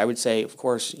that be, I would say, of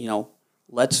course,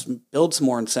 let's build some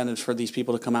more incentives for these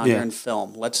people to come out here and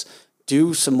film. Let's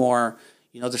do some more.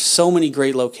 There's so many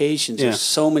great locations. There's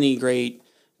so many great,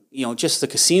 just the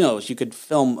casinos. You could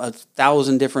film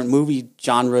 1,000 different movie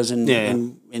genres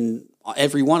in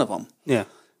every one of them. Yeah.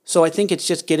 So I think it's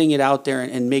just getting it out there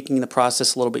and making the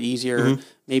process a little bit easier.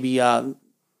 Maybe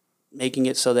making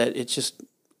it so that it's just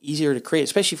easier to create,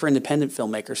 especially for independent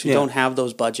filmmakers who don't have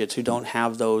those budgets, who don't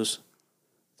have those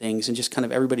things, and just kind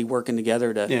of everybody working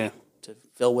together to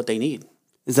fill what they need.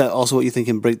 Is that also what you think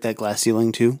can break that glass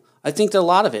ceiling too? I think that a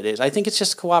lot of it is. I think it's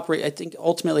just cooperate. I think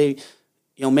ultimately,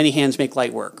 many hands make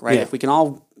light work, right? Yeah. If we can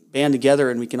all band together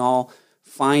and we can all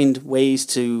find ways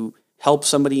to help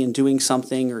somebody in doing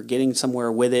something or getting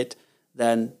somewhere with it,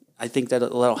 then I think that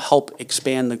it'll help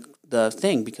expand the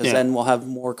thing, because then we'll have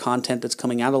more content that's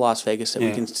coming out of Las Vegas that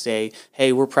we can say,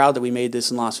 hey, we're proud that we made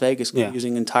this in Las Vegas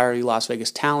using entirely Las Vegas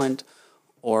talent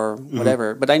or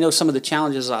whatever. But I know some of the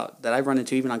challenges that I've run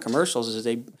into even on commercials is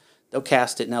they'll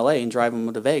cast it in LA and drive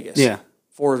them to Vegas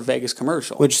for a Vegas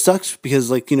commercial. Which sucks because,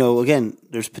 again,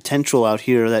 there's potential out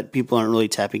here that people aren't really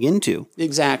tapping into.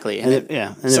 Exactly.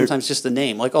 And sometimes just the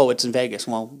name, like, oh, it's in Vegas.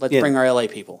 Well, let's bring our LA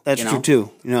people. That's true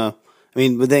too. I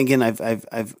mean, but then again,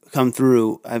 I've come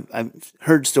through. I've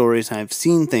heard stories and I've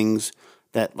seen things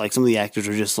that like some of the actors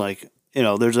are just like,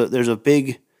 there's a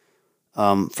big,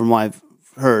 from what I've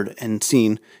heard and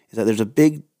seen, is that there's a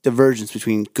big divergence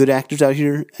between good actors out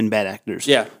here and bad actors.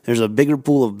 Yeah, there's a bigger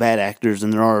pool of bad actors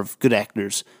than there are of good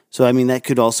actors. So I mean, that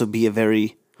could also be a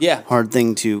very hard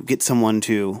thing to get someone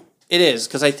to. It is,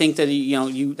 because I think that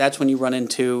that's when you run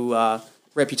into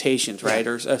reputations, right,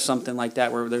 or something like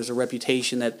that, where there's a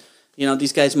reputation that.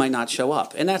 These guys might not show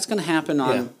up, and that's going to happen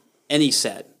on any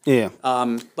set. Yeah.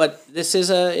 But this is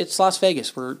it's Las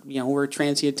Vegas. We're a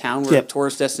transient town. We're a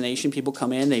tourist destination. People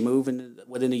come in, they move, and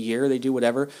within a year they do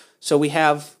whatever. So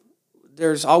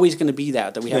there's always going to be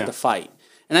that we have to fight.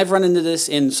 And I've run into this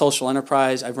in social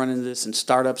enterprise. I've run into this in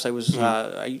startups. I was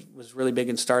really big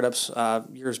in startups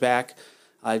years back.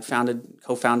 I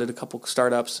co-founded a couple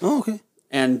startups. Oh, okay.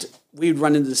 And we'd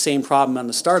run into the same problem on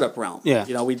the startup realm.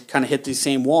 Yeah. We'd kind of hit these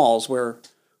same walls where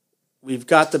we've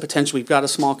got the potential, we've got a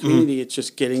small community, it's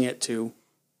just getting it to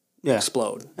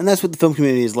explode. And that's what the film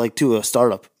community is like too, a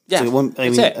startup. Yeah, so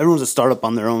everyone's a startup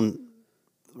on their own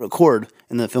record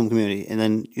in the film community, and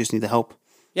then you just need the help.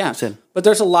 Yeah, Said. but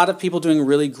there's a lot of people doing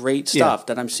really great stuff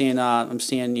that I'm seeing. I'm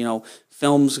seeing,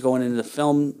 films going into the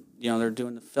film. They're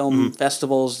doing the film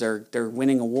festivals. They're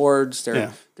winning awards.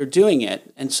 They're doing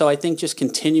it, and so I think just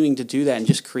continuing to do that and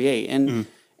just create and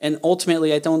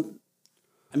ultimately,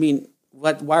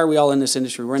 why are we all in this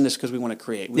industry? We're in this because we want to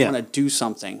create. We want to do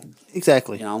something.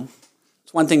 Exactly.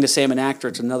 It's one thing to say I'm an actor.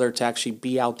 It's another to actually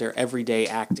be out there every day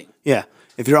acting. Yeah.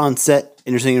 If you're on set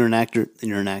and you're saying you're an actor, then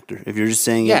you're an actor. If you're just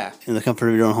saying it in the comfort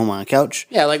of your own home on a couch.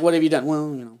 Yeah, like what have you done?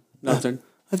 Well, nothing.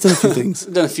 I've done a few things.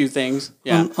 I've done a few things.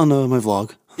 Yeah. On my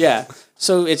vlog. Yeah.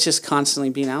 So it's just constantly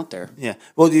being out there. Yeah.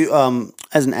 Well, do you,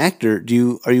 as an actor,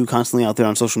 are you constantly out there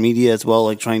on social media as well,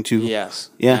 like trying to? Yes.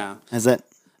 Yeah. Has that?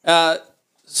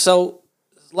 So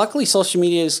luckily, social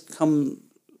media comes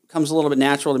a little bit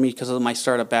natural to me because of my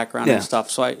startup background and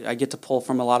stuff. So I get to pull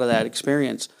from a lot of that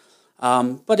experience.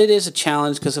 But it is a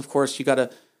challenge because, of course, you've got to.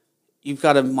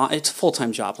 It's a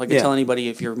full-time job. Like I tell anybody,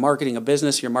 if you're marketing a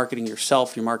business, you're marketing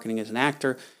yourself, you're marketing as an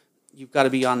actor, you've got to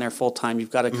be on there full-time.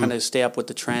 You've got to kind of stay up with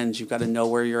the trends. You've got to know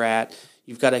where you're at.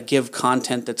 You've got to give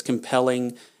content that's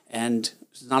compelling, and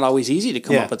it's not always easy to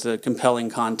come up with the compelling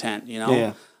content.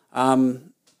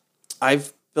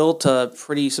 I've built a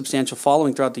pretty substantial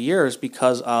following throughout the years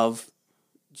because of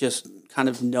just kind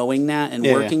of knowing that and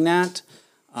working that.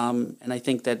 And I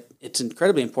think that it's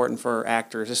incredibly important for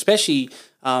actors, especially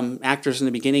actors in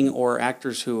the beginning or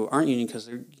actors who aren't union, because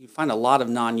you find a lot of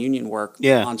non-union work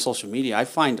on social media. I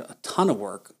find a ton of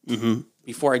work. Mm-hmm.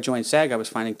 Before I joined SAG, I was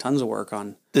finding tons of work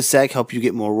on. Does SAG help you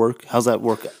get more work? How's that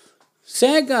work?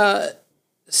 SAG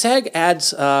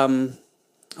adds, I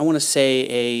want to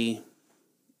say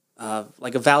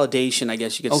like a validation, I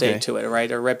guess you could say, to it,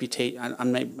 right? A reputation.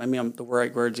 The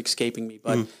right word's escaping me,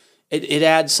 but it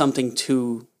adds something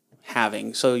to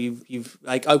having. So you've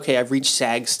like, okay, I've reached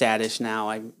SAG status now.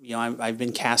 I've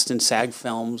been cast in SAG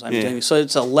films. So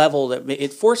it's a level that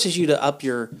it forces you to up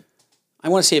your. I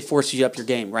want to say it forces you up your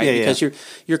game, right? Because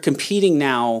you're competing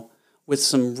now with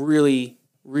some really,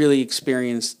 really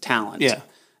experienced talent. Yeah.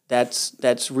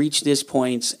 That's reached these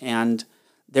points, and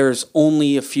there's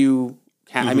only a few.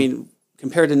 I mean,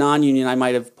 compared to non-union,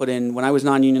 when I was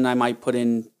non-union, I might put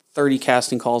in 30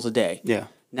 casting calls a day. Yeah.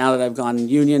 Now that I've gone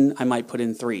union, I might put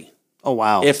in 3. Oh,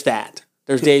 wow. If that.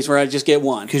 There's days where I just get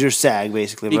 1. Because you're SAG,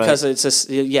 basically, because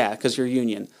right? Because you're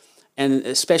union. And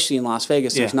especially in Las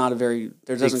Vegas, there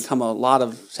doesn't come a lot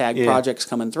of SAG projects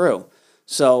coming through.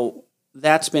 So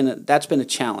that's been a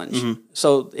challenge. Mm-hmm.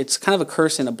 So it's kind of a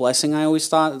curse and a blessing, I always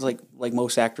thought. It's like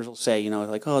most actors will say,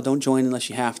 like, oh, don't join unless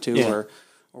you have to, or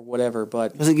whatever.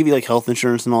 But does it give you like health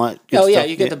insurance and all that? Oh yeah,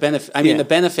 you get the benefit. I mean, the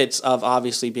benefits of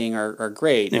obviously being are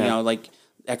great. Yeah. Like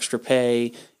extra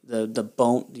pay, the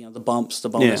bumps, the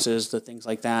bonuses, the things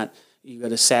like that. You go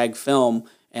to SAG film,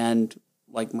 and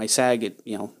like my SAG,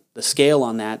 the scale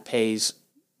on that pays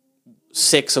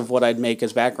 6 of what I'd make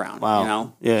as background.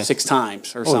 Wow. 6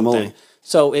 times or something. Moly.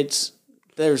 So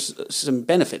there's some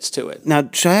benefits to it. Now,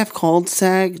 should I have called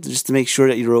SAG just to make sure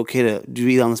that you're okay to do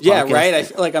it on this podcast? Yeah, right. I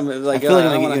feel like I'm going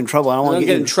to get in trouble. I don't want to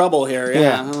get in trouble here.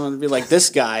 Yeah. I don't want to be like this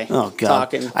guy. Oh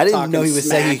God! I didn't know he was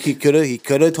saying he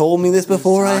could have told me this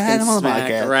before I had him on the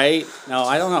podcast. Right? No,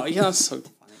 I don't know. It's so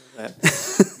funny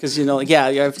because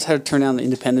I've had to turn down the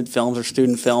independent films or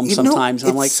student films sometimes.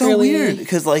 And I'm like, it's so really weird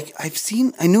because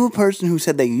I knew a person who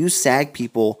said they used SAG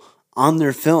people on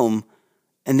their film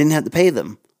and didn't have to pay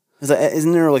them.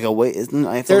 Isn't there like a way?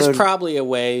 There's probably a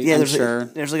way. Yeah, I'm sure.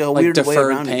 There's like a weird way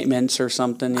around deferred payments or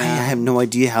something. Yeah. I have no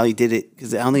idea how he did it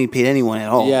because I don't think he paid anyone at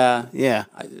all. Yeah.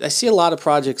 I see a lot of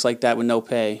projects like that with no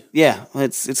pay. Yeah,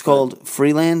 it's called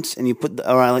freelance, and you put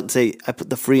I like to say I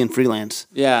put the free in freelance.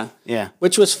 Yeah.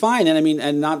 Which was fine,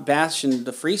 and not bashing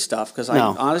the free stuff because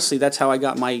honestly that's how I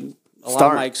got a lot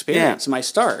of my experience. My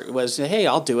start was, hey,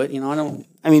 I'll do it.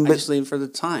 I just leave for the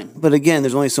time. But again,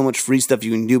 there's only so much free stuff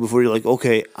you can do before you're like,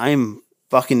 okay, I'm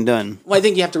fucking done. Well, I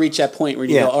think you have to reach that point where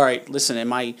you go, all right, listen,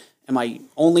 am I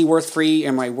only worth free?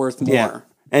 Am I worth more? Yeah.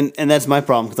 And that's my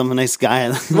problem because I'm a nice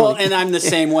guy. Well, and I'm the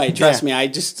same way. Trust me. I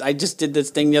just did this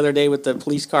thing the other day with the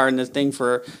police car and this thing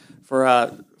for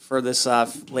this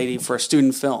lady for a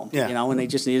student film. Yeah. And they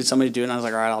just needed somebody to do it. And I was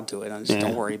like, all right, I'll do it.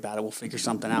 Don't worry about it. We'll figure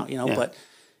something out. But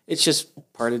it's just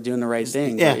part of doing the right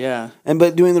thing.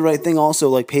 But doing the right thing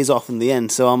also pays off in the end.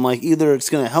 So I'm like, either it's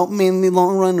going to help me in the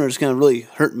long run or it's going to really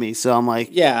hurt me. So I'm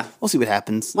like, we'll see what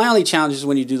happens. My only challenge is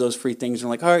when you do those free things and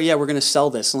like, all right, we're going to sell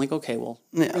this. I'm like, okay, well,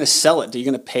 we're going to sell it. Are you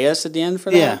going to pay us at the end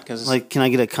for that? Yeah. Cause can I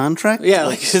get a contract? Yeah.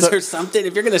 Is there something?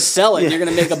 If you're going to sell it, and you're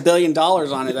going to make $1 billion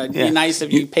on it. It'd be nice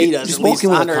if you paid us at least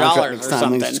 $100 or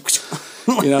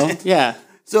something. Yeah.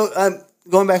 So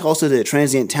going back also to the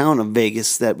transient town of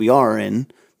Vegas that we are in,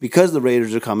 because the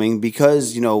Raiders are coming,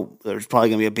 because, there's probably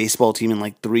going to be a baseball team in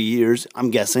like 3 years,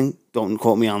 I'm guessing. Don't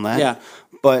quote me on that. Yeah.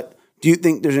 But do you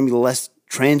think there's going to be less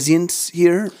transients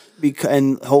here?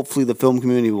 And hopefully the film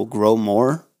community will grow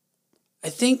more? I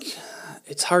think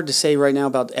it's hard to say right now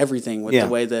about everything with the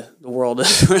way the world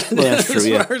is. That's true,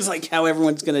 as far as like how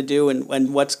everyone's going to do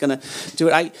and what's going to do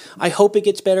it. I hope it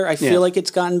gets better. I feel like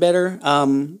it's gotten better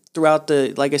throughout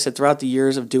the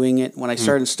years of doing it. When I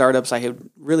started in startups, I had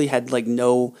really had like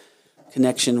no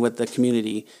connection with the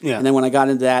community. Yeah. And then when I got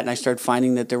into that and I started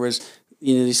finding that there was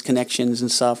these connections and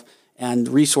stuff and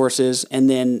resources, and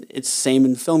then it's the same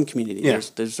in the film community. Yeah.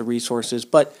 There's the resources,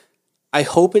 but I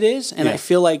hope it is, and I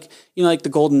feel like like the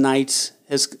Golden Knights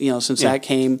has since that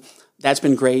came, that's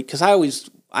been great because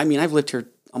I've lived here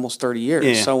almost 30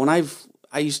 years. So when I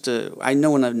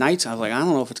know when the Knights, I was like, I don't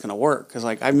know if it's gonna work because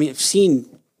I've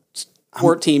seen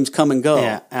sport teams come and go.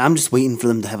 Yeah, and I'm just waiting for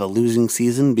them to have a losing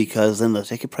season because then the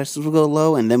ticket prices will go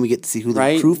low, and then we get to see who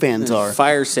the true fans are.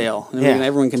 Fire sale, and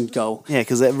everyone can go. Yeah,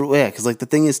 because like the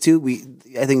thing is too,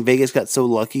 I think Vegas got so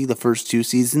lucky the first 2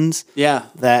 seasons. Yeah,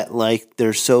 that like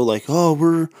they're so like, oh,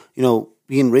 we're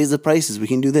we can raise the prices, we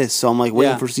can do this. So I'm like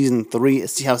waiting for season 3,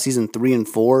 see how season 3 and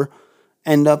 4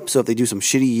 end up. So if they do some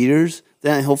shitty years,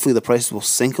 then hopefully the prices will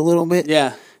sink a little bit.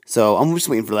 Yeah. So I'm just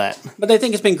waiting for that. But I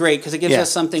think it's been great because it gives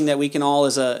us something that we can all,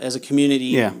 as a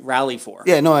community, rally for.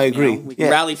 Yeah, no, I agree. We can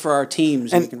rally for our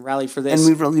teams, and we can rally for this. And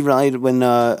we've really rallied when, 1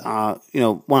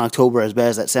 October, as bad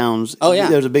as that sounds. Oh, yeah.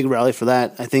 There's a big rally for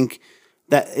that. I think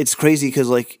that it's crazy because,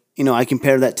 I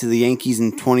compare that to the Yankees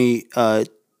in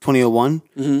 2001.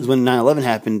 Because when 9/11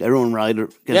 happened, everyone rallied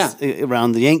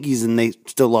around the Yankees, and they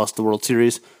still lost the World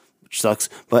Series, which sucks.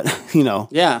 But,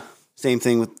 same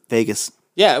thing with Vegas.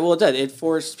 Yeah, well, it did. It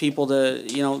forced people to,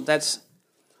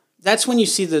 that's when you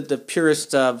see the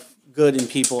purest of good in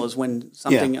people is when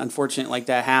something unfortunate like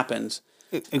that happens.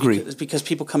 Agree. Because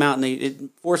people come out and it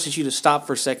forces you to stop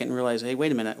for a second and realize, hey,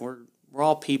 wait a minute, we're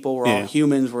all people, we're all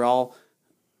humans, we're all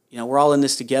in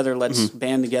this together. Let's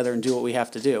band together and do what we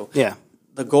have to do. Yeah.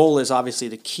 The goal is obviously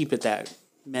to keep it that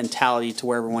mentality to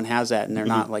where everyone has that and they're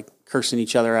not like cursing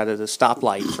each other out of the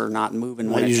stoplight for not moving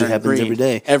when it usually happens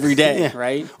green. Every day,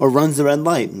 right? Or runs the red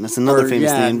light. And that's another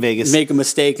famous thing in Vegas. Make a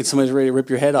mistake and somebody's ready to rip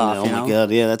your head off. Oh my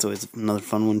god, yeah, that's always another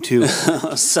fun one too.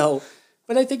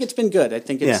 But I think it's been good. I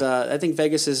think it's I think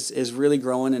Vegas is really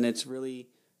growing and it's really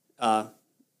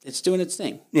it's doing its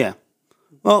thing. Yeah.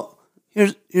 Well,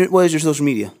 what is your social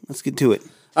media? Let's get to it.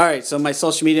 All right, so my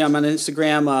social media, I'm on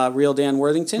Instagram, Real Dan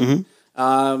Worthington.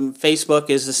 Facebook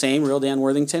is the same, Real Dan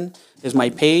Worthington is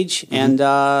my page, and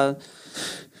website's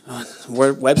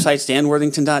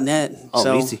danworthington.net. Oh,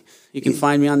 so easy. You can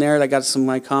find me on there. I got some of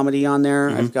my comedy on there.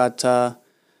 I've got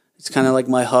it's kind of like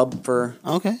my hub for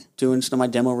doing some of my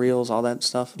demo reels, all that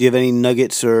stuff. Do you have any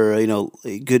nuggets or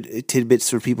good tidbits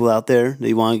for people out there that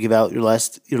you want to give out? Your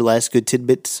last good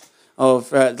tidbits. Oh,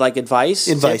 like advice.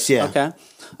 Advice, yeah. Okay.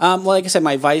 Well, like I said,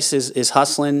 my advice is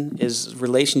hustling, is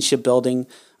relationship building.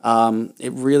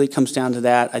 It really comes down to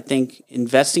that. I think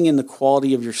investing in the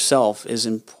quality of yourself is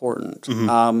important.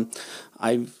 And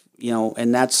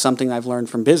that's something I've learned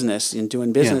from business and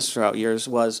doing business throughout years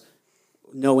was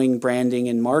knowing branding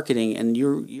and marketing. And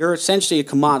you're essentially a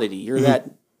commodity. You're that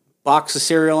box of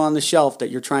cereal on the shelf that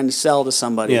you're trying to sell to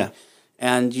somebody. Yeah.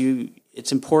 And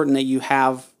it's important that you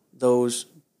have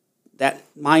that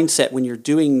mindset when you're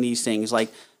doing these things,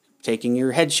 like taking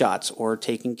your headshots or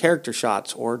taking character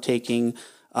shots or taking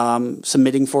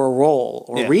submitting for a role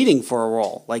or reading for a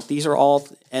role. Like these are all,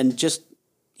 and just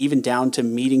even down to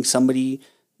meeting somebody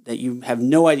that you have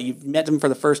no idea, you've met them for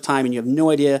the first time and you have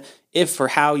no idea if or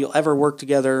how you'll ever work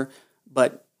together,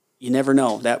 but you never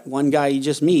know. That one guy you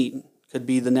just meet could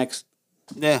be the next,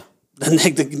 the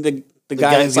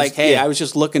guy that's like, hey, I was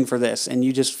just looking for this and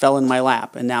you just fell in my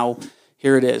lap and now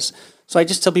here it is. So I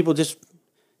just tell people just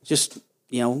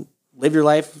live your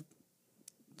life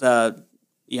genuine.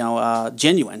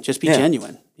 Just be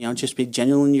genuine. Just be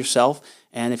genuine yourself.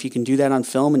 And if you can do that on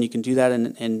film and you can do that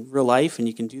in real life and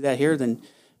you can do that here, then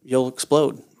you'll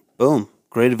explode. Boom.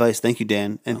 Great advice. Thank you,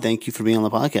 Dan. And thank you for being on the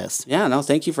podcast. Yeah, no,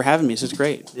 thank you for having me. This is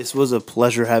great. This was a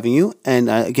pleasure having you. And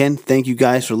again, thank you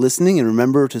guys for listening. And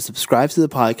remember to subscribe to the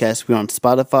podcast. We're on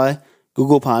Spotify,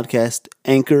 Google Podcast,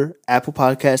 Anchor, Apple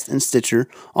Podcast, and Stitcher.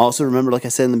 Also, remember, like I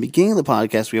said in the beginning of the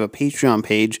podcast, we have a Patreon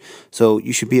page, so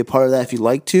you should be a part of that if you'd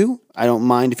like to. I don't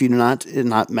mind if you're not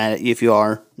mad at you if you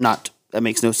are not. That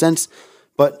makes no sense.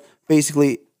 But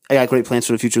basically, I got great plans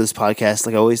for the future of this podcast,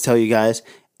 like I always tell you guys.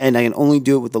 And I can only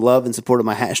do it with the love and support of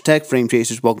my hashtag Frame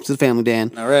Chasers. Welcome to the family,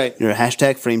 Dan. All right. You're a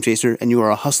hashtag Frame Chaser, and you are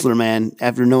a hustler, man.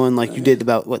 After knowing like you did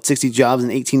about 60 jobs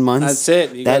in 18 months. That's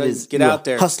it. You gotta get out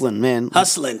there. Hustling, man.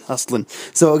 Hustling.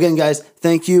 So again, guys,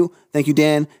 thank you,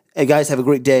 Dan. Hey guys, have a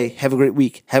great day. Have a great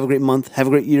week. Have a great month. Have a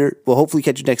great year. We'll hopefully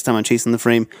catch you next time on Chasing the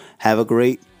Frame. Have a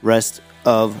great rest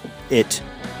of it.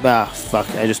 Fuck,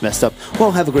 I just messed up.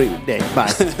 Well, have a great day.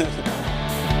 Bye.